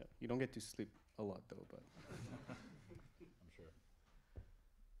 Yeah, you don't get to sleep a lot though, but. I'm sure.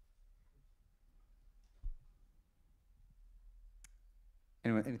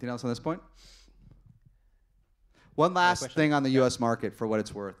 Anyway, anything else on this point? One last thing on the U.S. market for what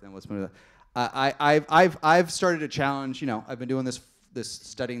it's worth, and what's I've started to challenge. I've been doing this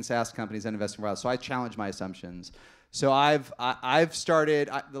studying SaaS companies and investing for a while, so I challenge my assumptions. So I've started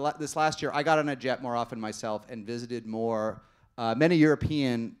this last year. I got on a jet more often myself and visited many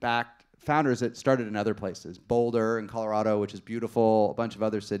European-backed founders that started in other places, Boulder in Colorado, which is beautiful, a bunch of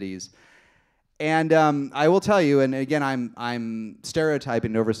other cities. And I will tell you, and again, I'm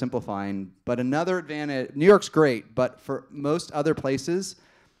stereotyping and oversimplifying, but another advantage, New York's great, but for most other places,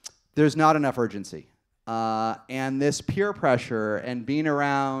 there's not enough urgency. And this peer pressure and being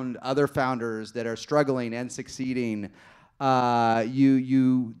around other founders that are struggling and succeeding,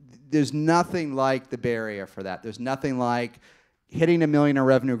 there's nothing like the Bay Area for that. There's nothing like hitting $1 million in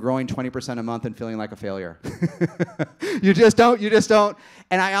revenue, growing 20% a month, and feeling like a failure. You just don't.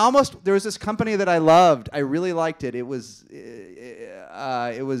 And there was this company that I loved. I really liked it. It was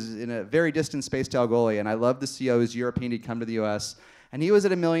in a very distant space to Algolia, and I loved the CEO. He was European. He'd come to the U.S., and he was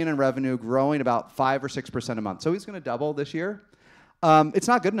at $1 million in revenue, growing about 5 or 6% a month. So he's going to double this year. It's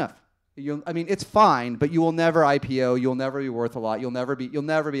not good enough. It's fine, but you will never IPO. You'll never be worth a lot. You'll never be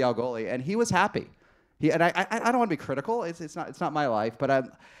Algolia. And he was happy. And I don't want to be critical. It's not my life,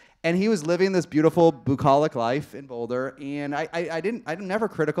 and he was living this beautiful bucolic life in Boulder. And I'm never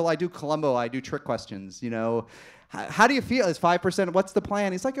critical. I do Columbo. I do trick questions. How do you feel? Is 5%? What's the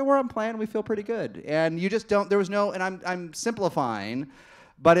plan? He's like, yeah, we're on plan. We feel pretty good. And you just don't. There was no. And I'm simplifying,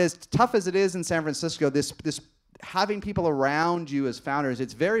 but as tough as it is in San Francisco, this having people around you as founders,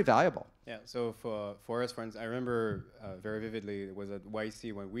 it's very valuable. Yeah, so for us friends, I remember very vividly, it was at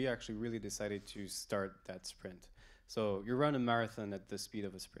YC when we actually really decided to start that sprint. So you run a marathon at the speed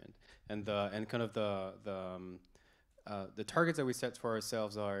of a sprint, and kind of the targets that we set for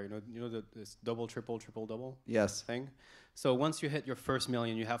ourselves are this double, triple, double yes thing. So once you hit your first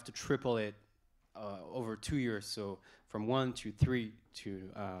million, you have to triple it over 2 years. So from 1 to 3 to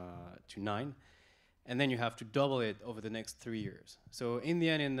 9. And then you have to double it over the next 3 years. So in the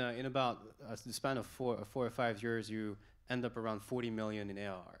end, in about the span of 4 or 5 years, you end up around 40 million in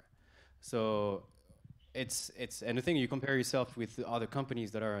ARR. So and the thing, you compare yourself with the other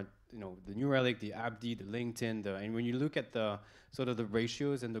companies that are, the New Relic, the AppD, the LinkedIn, and when you look at the sort of the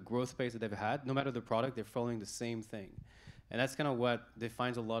ratios and the growth pace that they've had, no matter the product, they're following the same thing. And that's kind of what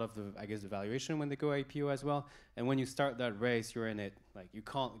defines a lot of the valuation when they go IPO as well. And when you start that race, you're in it. Like, you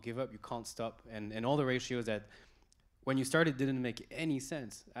can't give up, you can't stop. And all the ratios that when you started didn't make any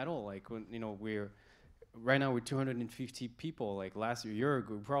sense at all. Like, when, right now we're 250 people. Like last year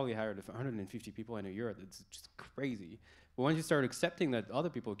ago, we probably hired 150 people in a year. That's just crazy. But once you start accepting that other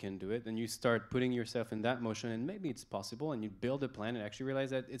people can do it, then you start putting yourself in that motion, and maybe it's possible, and you build a plan and actually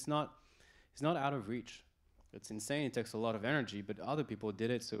realize that it's not out of reach. It's insane. It takes a lot of energy, but other people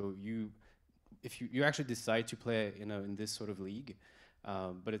did it. So if you actually decide to play in this sort of league,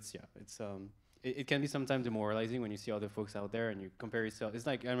 but it can be sometimes demoralizing when you see other folks out there and you compare yourself. It's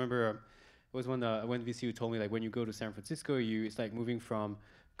like, I remember it was one VC who told me, like, when you go to San Francisco, it's like moving from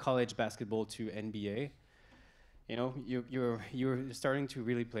college basketball to NBA. You know, you're starting to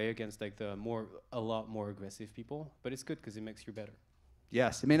really play against like a lot more aggressive people, but it's good because it makes you better.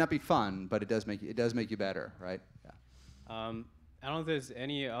 Yes, it may not be fun, but it does make you better, right? Yeah. I don't know if there's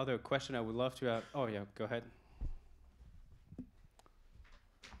any other question I would love to have. Oh yeah, go ahead.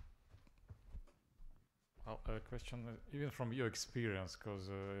 Well, a question, even from your experience, because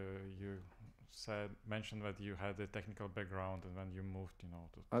you mentioned that you had a technical background and then you moved, you know,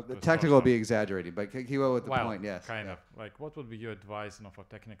 to The technical will be exaggerating, but keep on with the point. Yes. Kind of. Like, what would be your advice, you know, for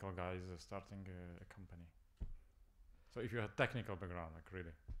technical guys starting a company? So if you have technical background, like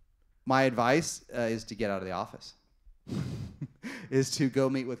really. My advice is to get out of the office. Is to go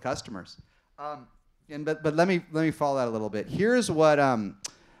meet with customers. But let me follow that a little bit. Here's what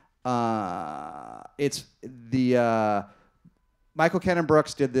it's the Michael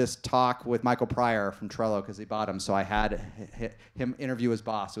Cannon-Brooks did this talk with Michael Pryor from Trello because he bought him, so I had him interview his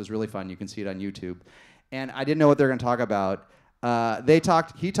boss. It was really fun. You can see it on YouTube. And I didn't know what they were going to talk about.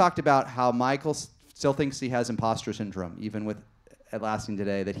 He talked about how Michael still thinks he has imposter syndrome, even with Atlassian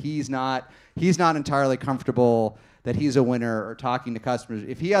today, that he's not entirely comfortable that he's a winner or talking to customers.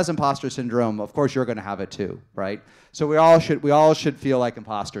 If he has imposter syndrome, of course you're going to have it too, right? So we all should feel like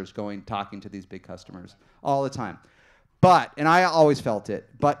imposters talking to these big customers all the time. But, and I always felt it,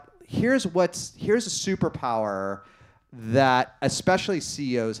 but here's a superpower that especially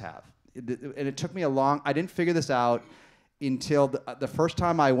CEOs have. And it took me I didn't figure this out until the first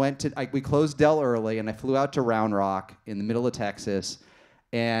time I went to, we closed Dell early and I flew out to Round Rock in the middle of Texas.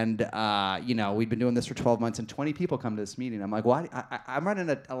 And, you know, we'd been doing this for 12 months and 20 people come to this meeting. I'm like, why? I'm running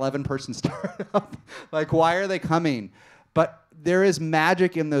an 11-person startup. Like, why are they coming? But there is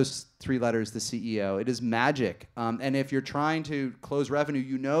magic in those 3 letters, the CEO. It is magic. And if you're trying to close revenue,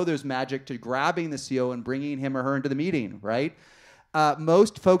 you know there's magic to grabbing the CEO and bringing him or her into the meeting, right?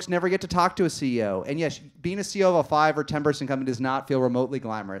 Most folks never get to talk to a CEO. And yes, being a CEO of a 5 or 10-person company does not feel remotely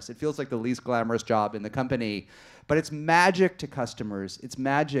glamorous. It feels like the least glamorous job in the company. But it's magic to customers. It's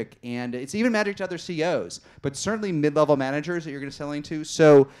magic. And it's even magic to other CEOs. But certainly mid-level managers that you're going to sell into.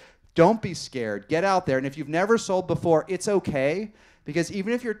 So don't be scared. Get out there. And if you've never sold before, it's okay. Because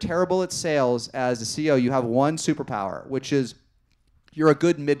even if you're terrible at sales as a CEO, you have one superpower, which is you're a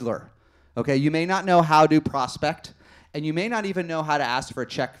good middler. Okay? You may not know how to prospect. And you may not even know how to ask for a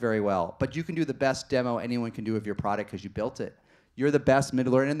check very well, but you can do the best demo anyone can do of your product because you built it. You're the best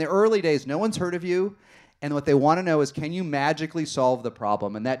middler. And in the early days, no one's heard of you. And what they want to know is, can you magically solve the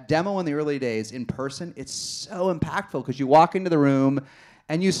problem? And that demo in the early days in person, it's so impactful because you walk into the room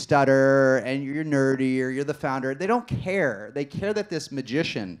and you stutter and you're nerdy or you're the founder. They don't care. They care that this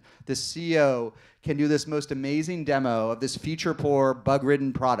magician, this CEO, can do this most amazing demo of this feature-poor,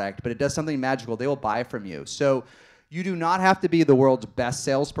 bug-ridden product, but it does something magical. They will buy from you. So you do not have to be the world's best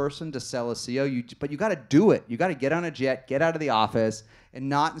salesperson to sell a CEO, but you got to do it. You got to get on a jet, get out of the office, and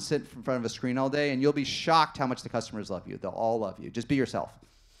not sit in front of a screen all day, and you'll be shocked how much the customers love you. They'll all love you. Just be yourself.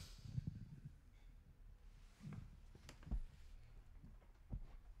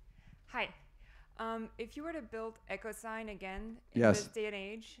 Hi. If you were to build EchoSign again in Yes. this day and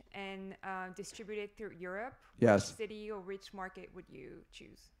age and distribute it through Europe, Yes. which city or which market would you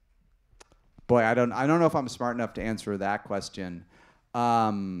choose? Boy, I don't know if I'm smart enough to answer that question.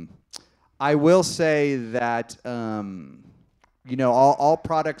 I will say that you know, all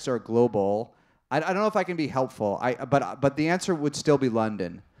products are global. I don't know if I can be helpful. But the answer would still be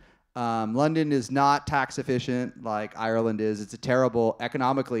London. London is not tax efficient like Ireland is. It's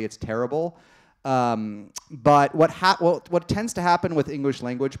economically it's terrible. But what tends to happen with English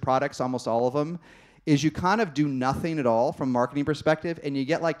language products, almost all of them, is you kind of do nothing at all from a marketing perspective, and you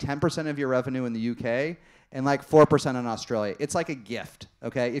get like 10% of your revenue in the UK and like 4% in Australia. It's like a gift,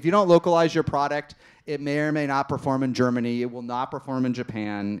 okay? If you don't localize your product, it may or may not perform in Germany. It will not perform in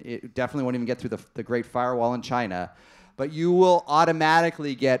Japan. It definitely won't even get through the Great Firewall in China. But you will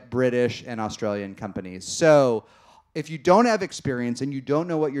automatically get British and Australian companies. So if you don't have experience and you don't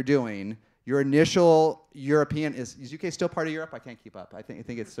know what you're doing, your initial European is UK still part of Europe? I can't keep up. I think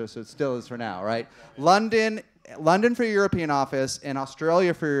it's so it still is for now, right? London for your European office and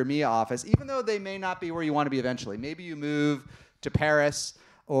Australia for your EMEA office, even though they may not be where you want to be eventually. Maybe you move to Paris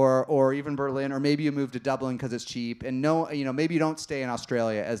or even Berlin, or maybe you move to Dublin because it's cheap. And maybe you don't stay in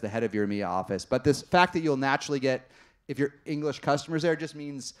Australia as the head of your EMEA office. But this fact that you'll naturally get, if you're English customers there, just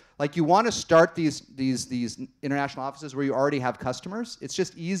means like you want to start these international offices where you already have customers. It's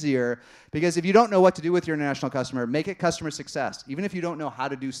just easier because if you don't know what to do with your international customer, make it customer success. Even if you don't know how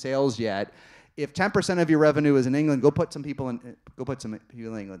to do sales yet, if 10% of your revenue is in England, go put some people in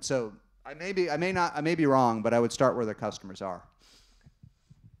England. So I may be wrong, but I would start where the customers are.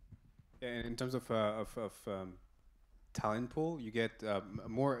 And in terms of talent pool, you get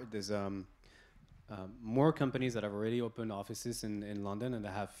more. There's more companies that have already opened offices in London and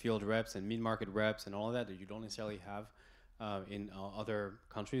that have field reps and mid-market reps and all of that you don't necessarily have in other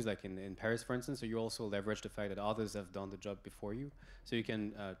countries, like in Paris, for instance. So you also leverage the fact that others have done the job before you, so you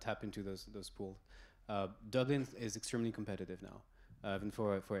can tap into those pools. Dublin is extremely competitive now, even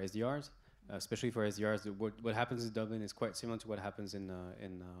for SDRs, especially for SDRs. What happens in Dublin is quite similar to what happens in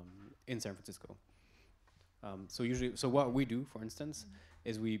San Francisco. So what we do, for instance,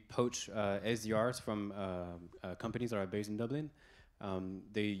 is we poach SDRs from companies that are based in Dublin.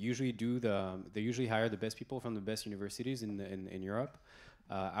 They usually hire the best people from the best universities in Europe.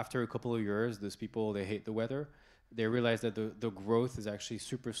 After a couple of years, those people, they hate the weather. They realize that the growth is actually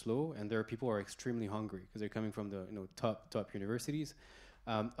super slow, and their people are extremely hungry because they're coming from the top universities.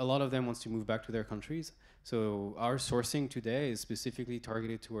 A lot of them wants to move back to their countries. So our sourcing today is specifically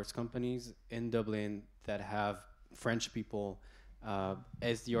targeted towards companies in Dublin that have French people,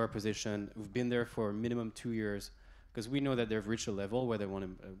 SDR position, who've been there for minimum 2 years, because we know that they've reached a level where they want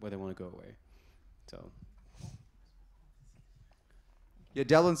to go away. So. Yeah,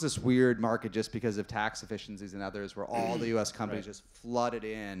 Dublin's this weird market just because of tax efficiencies and others, where all the U.S. companies just flooded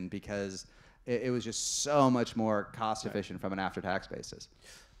in because it was just so much more cost efficient from an after-tax basis.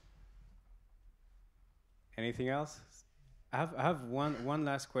 Anything else? I have one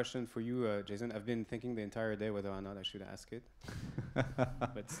last question for you, Jason. I've been thinking the entire day whether or not I should ask it,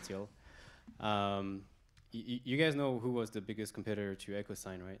 but still. You guys know who was the biggest competitor to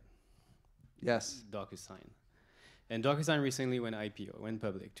EchoSign, right? Yes. DocuSign. And DocuSign recently went IPO, went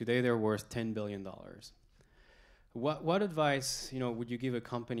public. Today they're worth $10 billion. What advice would you give a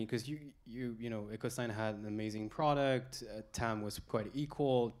company? Because EchoSign had an amazing product. TAM was quite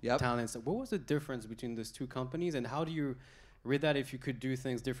equal. Yep. Talents. What was the difference between those two companies, and how do you read that? If you could do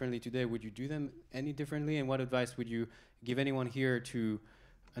things differently today, would you do them any differently? And what advice would you give anyone here to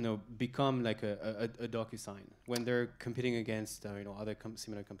become like a DocuSign when they're competing against other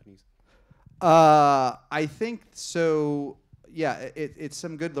similar companies? I think so. Yeah, it's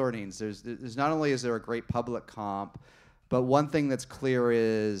some good learnings. There's not only is there a great public comp, but one thing that's clear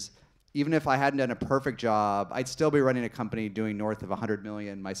is even if I hadn't done a perfect job, I'd still be running a company doing north of 100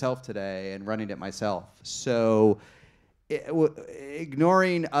 million myself today and running it myself. So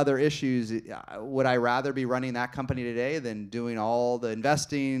ignoring other issues, would I rather be running that company today than doing all the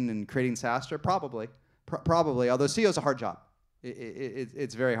investing and creating SaaStr? Probably. Probably, although CEO is a hard job.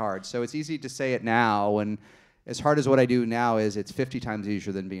 It's very hard. So it's easy to say it now, and as hard as what I do now is, it's 50 times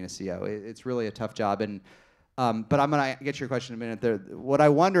easier than being a CEO. It's really a tough job. And but I'm going to get your question in a minute. What I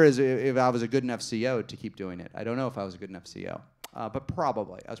wonder is if I was a good enough CEO to keep doing it. I don't know if I was a good enough CEO, but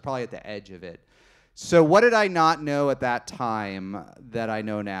probably. I was probably at the edge of it. So what did I not know at that time that I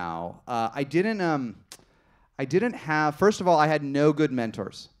know now? I didn't have, first of all, I had no good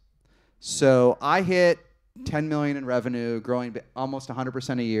mentors. So I hit 10 million in revenue, growing almost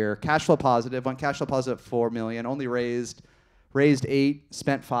 100% a year. Cash flow positive, went cash flow positive at 4 million, only raised 8,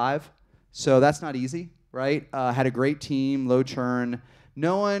 spent 5. So that's not easy, right? Had a great team, low churn.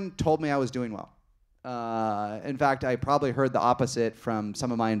 No one told me I was doing well. In fact, I probably heard the opposite from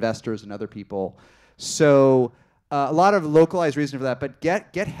some of my investors and other people. So a lot of localized reason for that, but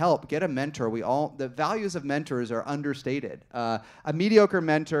get help, get a mentor. The values of mentors are understated. A mediocre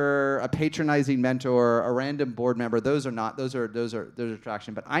mentor, a patronizing mentor, a random board member, those are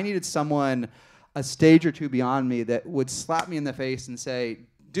distraction. But I needed someone a stage or two beyond me that would slap me in the face and say,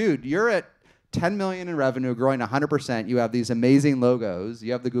 dude, you're at 10 million in revenue, growing 100%. You have these amazing logos.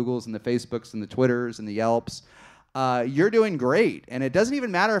 You have the Googles and the Facebooks and the Twitters and the Yelps. You're doing great, and it doesn't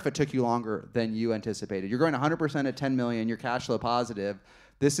even matter if it took you longer than you anticipated. You're growing 100% at 10 million, you're cash flow positive.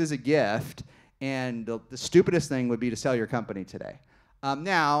 This is a gift, and the stupidest thing would be to sell your company today.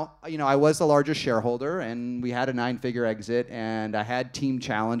 Now, I was the largest shareholder, and we had a 9-figure exit, and I had team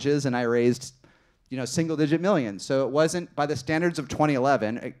challenges, and I raised, single-digit millions. So it wasn't, by the standards of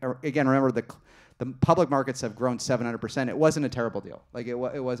 2011, again, remember the public markets have grown 700%. It wasn't a terrible deal.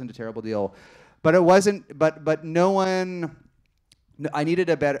 It wasn't a terrible deal. But it wasn't. But no one. I needed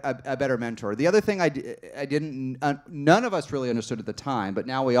a better mentor. The other thing I didn't. None of us really understood at the time, but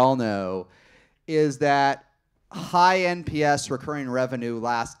now we all know, is that high NPS recurring revenue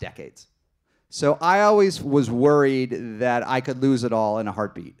lasts decades. So I always was worried that I could lose it all in a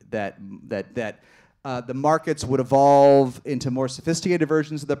heartbeat. That the markets would evolve into more sophisticated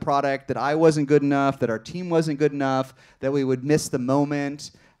versions of the product. That I wasn't good enough. That our team wasn't good enough. That we would miss the moment.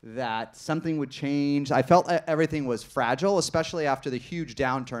 That something would change. I felt everything was fragile, especially after the huge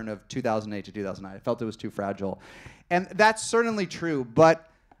downturn of 2008 to 2009. I felt it was too fragile. And that's certainly true, but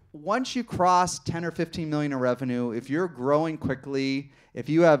once you cross 10 or 15 million in revenue, if you're growing quickly, if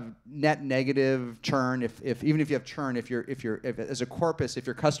you have net negative churn, even if you have churn, if as a corpus, if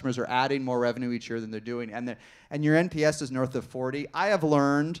your customers are adding more revenue each year than they're doing, and your NPS is north of 40, I have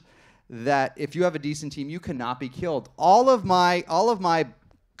learned that if you have a decent team, you cannot be killed. All of my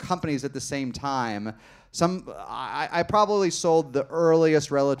companies at the same time. I probably sold the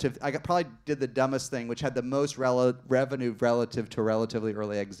earliest relative. I probably did the dumbest thing, which had the most revenue relative to a relatively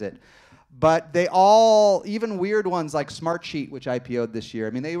early exit. But they all, even weird ones like Smartsheet, which IPO'd this year. I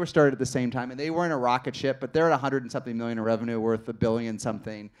mean, they were started at the same time, and they weren't a rocket ship, but they're at 100 and something million in revenue, worth $1 billion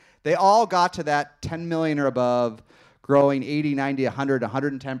something. They all got to that 10 million or above, growing 80, 90, 100,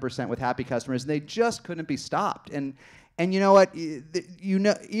 110% with happy customers, and they just couldn't be stopped. And you know what?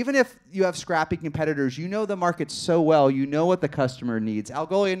 Even if you have scrappy competitors, you know the market so well. You know what the customer needs.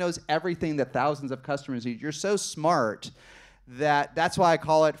 Algolia knows everything that thousands of customers need. You're so smart that's why I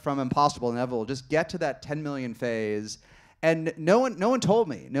call it from impossible to inevitable. Just get to that 10 million phase. And no one told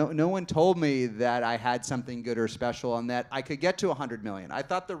me. No one told me that I had something good or special and that I could get to 100 million. I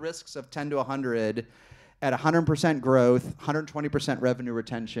thought the risks of 10 to 100 at 100% growth, 120% revenue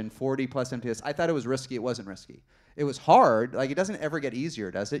retention, 40 plus NPS, I thought it was risky. It wasn't risky. It was hard. Like, it doesn't ever get easier,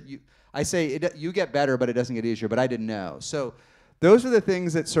 does it? You get better, but it doesn't get easier. But I didn't know. So those are the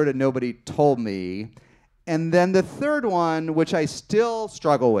things that sort of nobody told me. And then the third one, which I still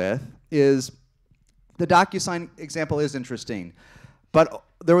struggle with, is the DocuSign example is interesting. But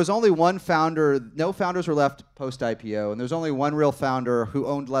there was only one founder. No founders were left post-IPO. And there's only one real founder who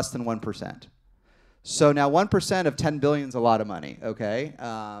owned less than 1%. So now 1% of 10 billion is a lot of money, okay?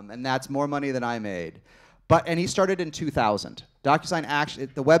 And that's more money than I made. And he started in 2000. DocuSign actually,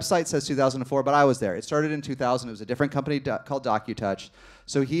 the website says 2004, but I was there. It started in 2000. It was a different company called DocuTouch.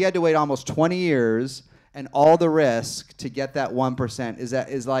 So he had to wait almost 20 years and all the risk to get that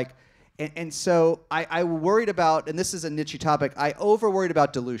 1% and so I worried about, and this is a niche topic, I over-worried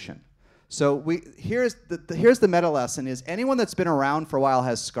about dilution. So here's the meta lesson is anyone that's been around for a while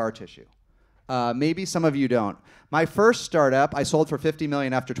has scar tissue. Maybe some of you don't. My first startup, I sold for 50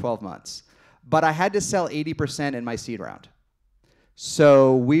 million after 12 months. But I had to sell 80% in my seed round.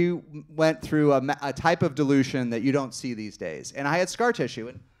 So we went through a type of dilution that you don't see these days. And I had scar tissue.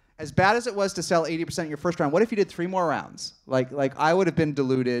 And as bad as it was to sell 80% in your first round, what if you did 3 more rounds? Like I would have been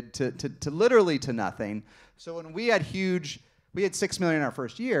diluted to literally to nothing. So when we had 6 million in our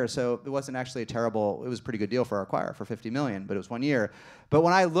first year, so it wasn't actually it was a pretty good deal for our acquirer for 50 million, but it was 1 year. But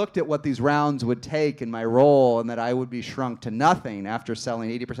when I looked at what these rounds would take in my role and that I would be shrunk to nothing after selling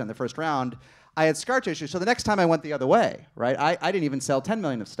 80% in the first round, I had scar tissue. So the next time I went the other way, right? I didn't even sell 10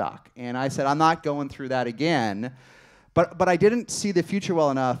 million of stock. And I said, I'm not going through that again. But I didn't see the future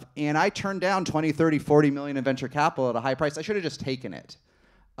well enough. And I turned down 20, 30, 40 million in venture capital at a high price. I should have just taken it.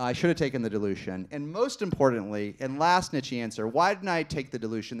 I should have taken the dilution. And most importantly, and last niche answer, why didn't I take the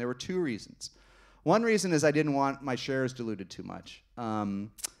dilution? There were 2 reasons. One reason is I didn't want my shares diluted too much.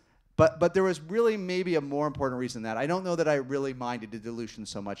 But there was really maybe a more important reason than that. I don't know that I really minded the dilution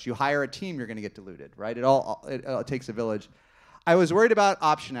so much. You hire a team, you're going to get diluted, right? It takes a village. I was worried about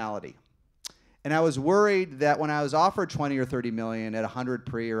optionality. And I was worried that when I was offered 20 or 30 million at 100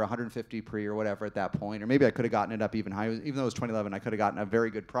 pre or 150 pre or whatever at that point, or maybe I could have gotten it up even higher, even though it was 2011, I could have gotten a very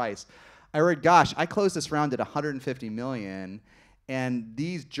good price. I worried, gosh, I closed this round at 150 million, and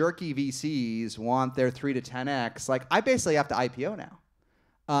these jerky VCs want their 3 to 10x. Like, I basically have to IPO now.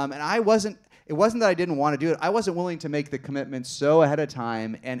 And it wasn't that I didn't want to do it. I wasn't willing to make the commitment so ahead of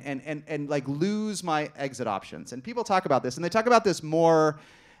time and like lose my exit options. And people talk about this, and they talk about this more.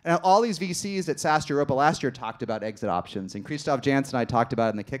 And all these VCs at SaaStr Europa last year talked about exit options. And Christoph Janssen and I talked about it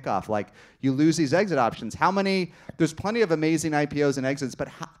in the kickoff. Like, you lose these exit options. There's plenty of amazing IPOs and exits, but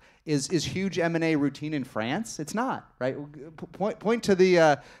is huge M&A routine in France? It's not, right? Point to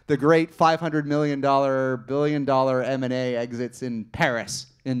the great $500 million, billion-dollar M&A exits in Paris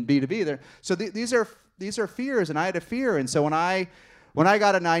in B2B. So these are fears, and I had a fear. And so when I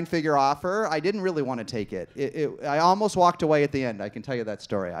got a 9-figure offer, I didn't really want to take it. I almost walked away at the end. I can tell you that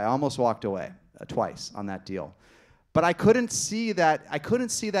story. I almost walked away twice on that deal. But I couldn't see that. I couldn't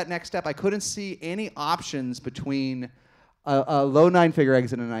see that next step. I couldn't see any options between a low 9-figure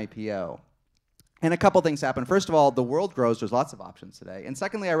exit and an IPO. And a couple things happened. First of all, the world grows. There's lots of options today. And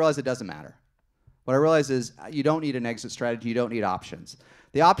secondly, I realized it doesn't matter. What I realized is you don't need an exit strategy. You don't need options.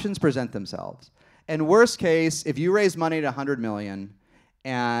 The options present themselves. And worst case, if you raise money at 100 million,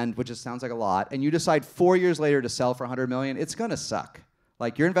 which just sounds like a lot, and you decide 4 years later to sell for 100 million, it's going to suck.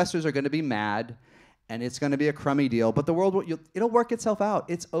 Like, your investors are going to be mad, and it's going to be a crummy deal, but the world, it'll work itself out.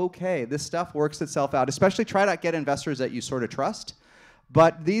 It's okay. This stuff works itself out. Especially try to get investors that you sort of trust.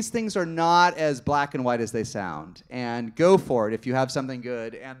 But these things are not as black and white as they sound. And go for it if you have something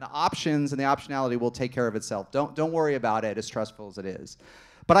good. And the options and the optionality will take care of itself. Don't worry about it, as stressful as it is.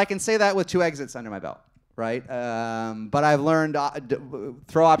 But I can say that with 2 exits under my belt, right? But I've learned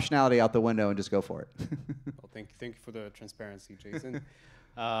throw optionality out the window and just go for it. Well, thank you for the transparency, Jason.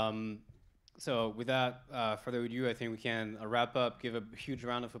 So without further ado, I think we can wrap up. Give a huge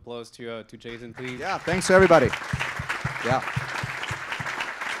round of applause to Jason, please. Yeah, thanks to everybody. Yeah.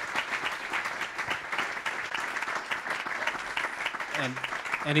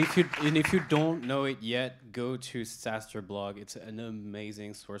 And if you don't know it yet, go to SaaStr blog. It's an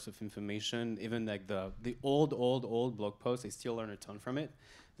amazing source of information. Even like the old blog posts, they still learn a ton from it.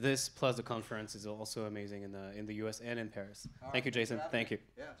 This plus the conference is also amazing in the US and in Paris. Thank you, Jason. Thank you.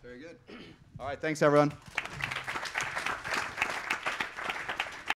 Yeah, it's very good. All right, thanks everyone.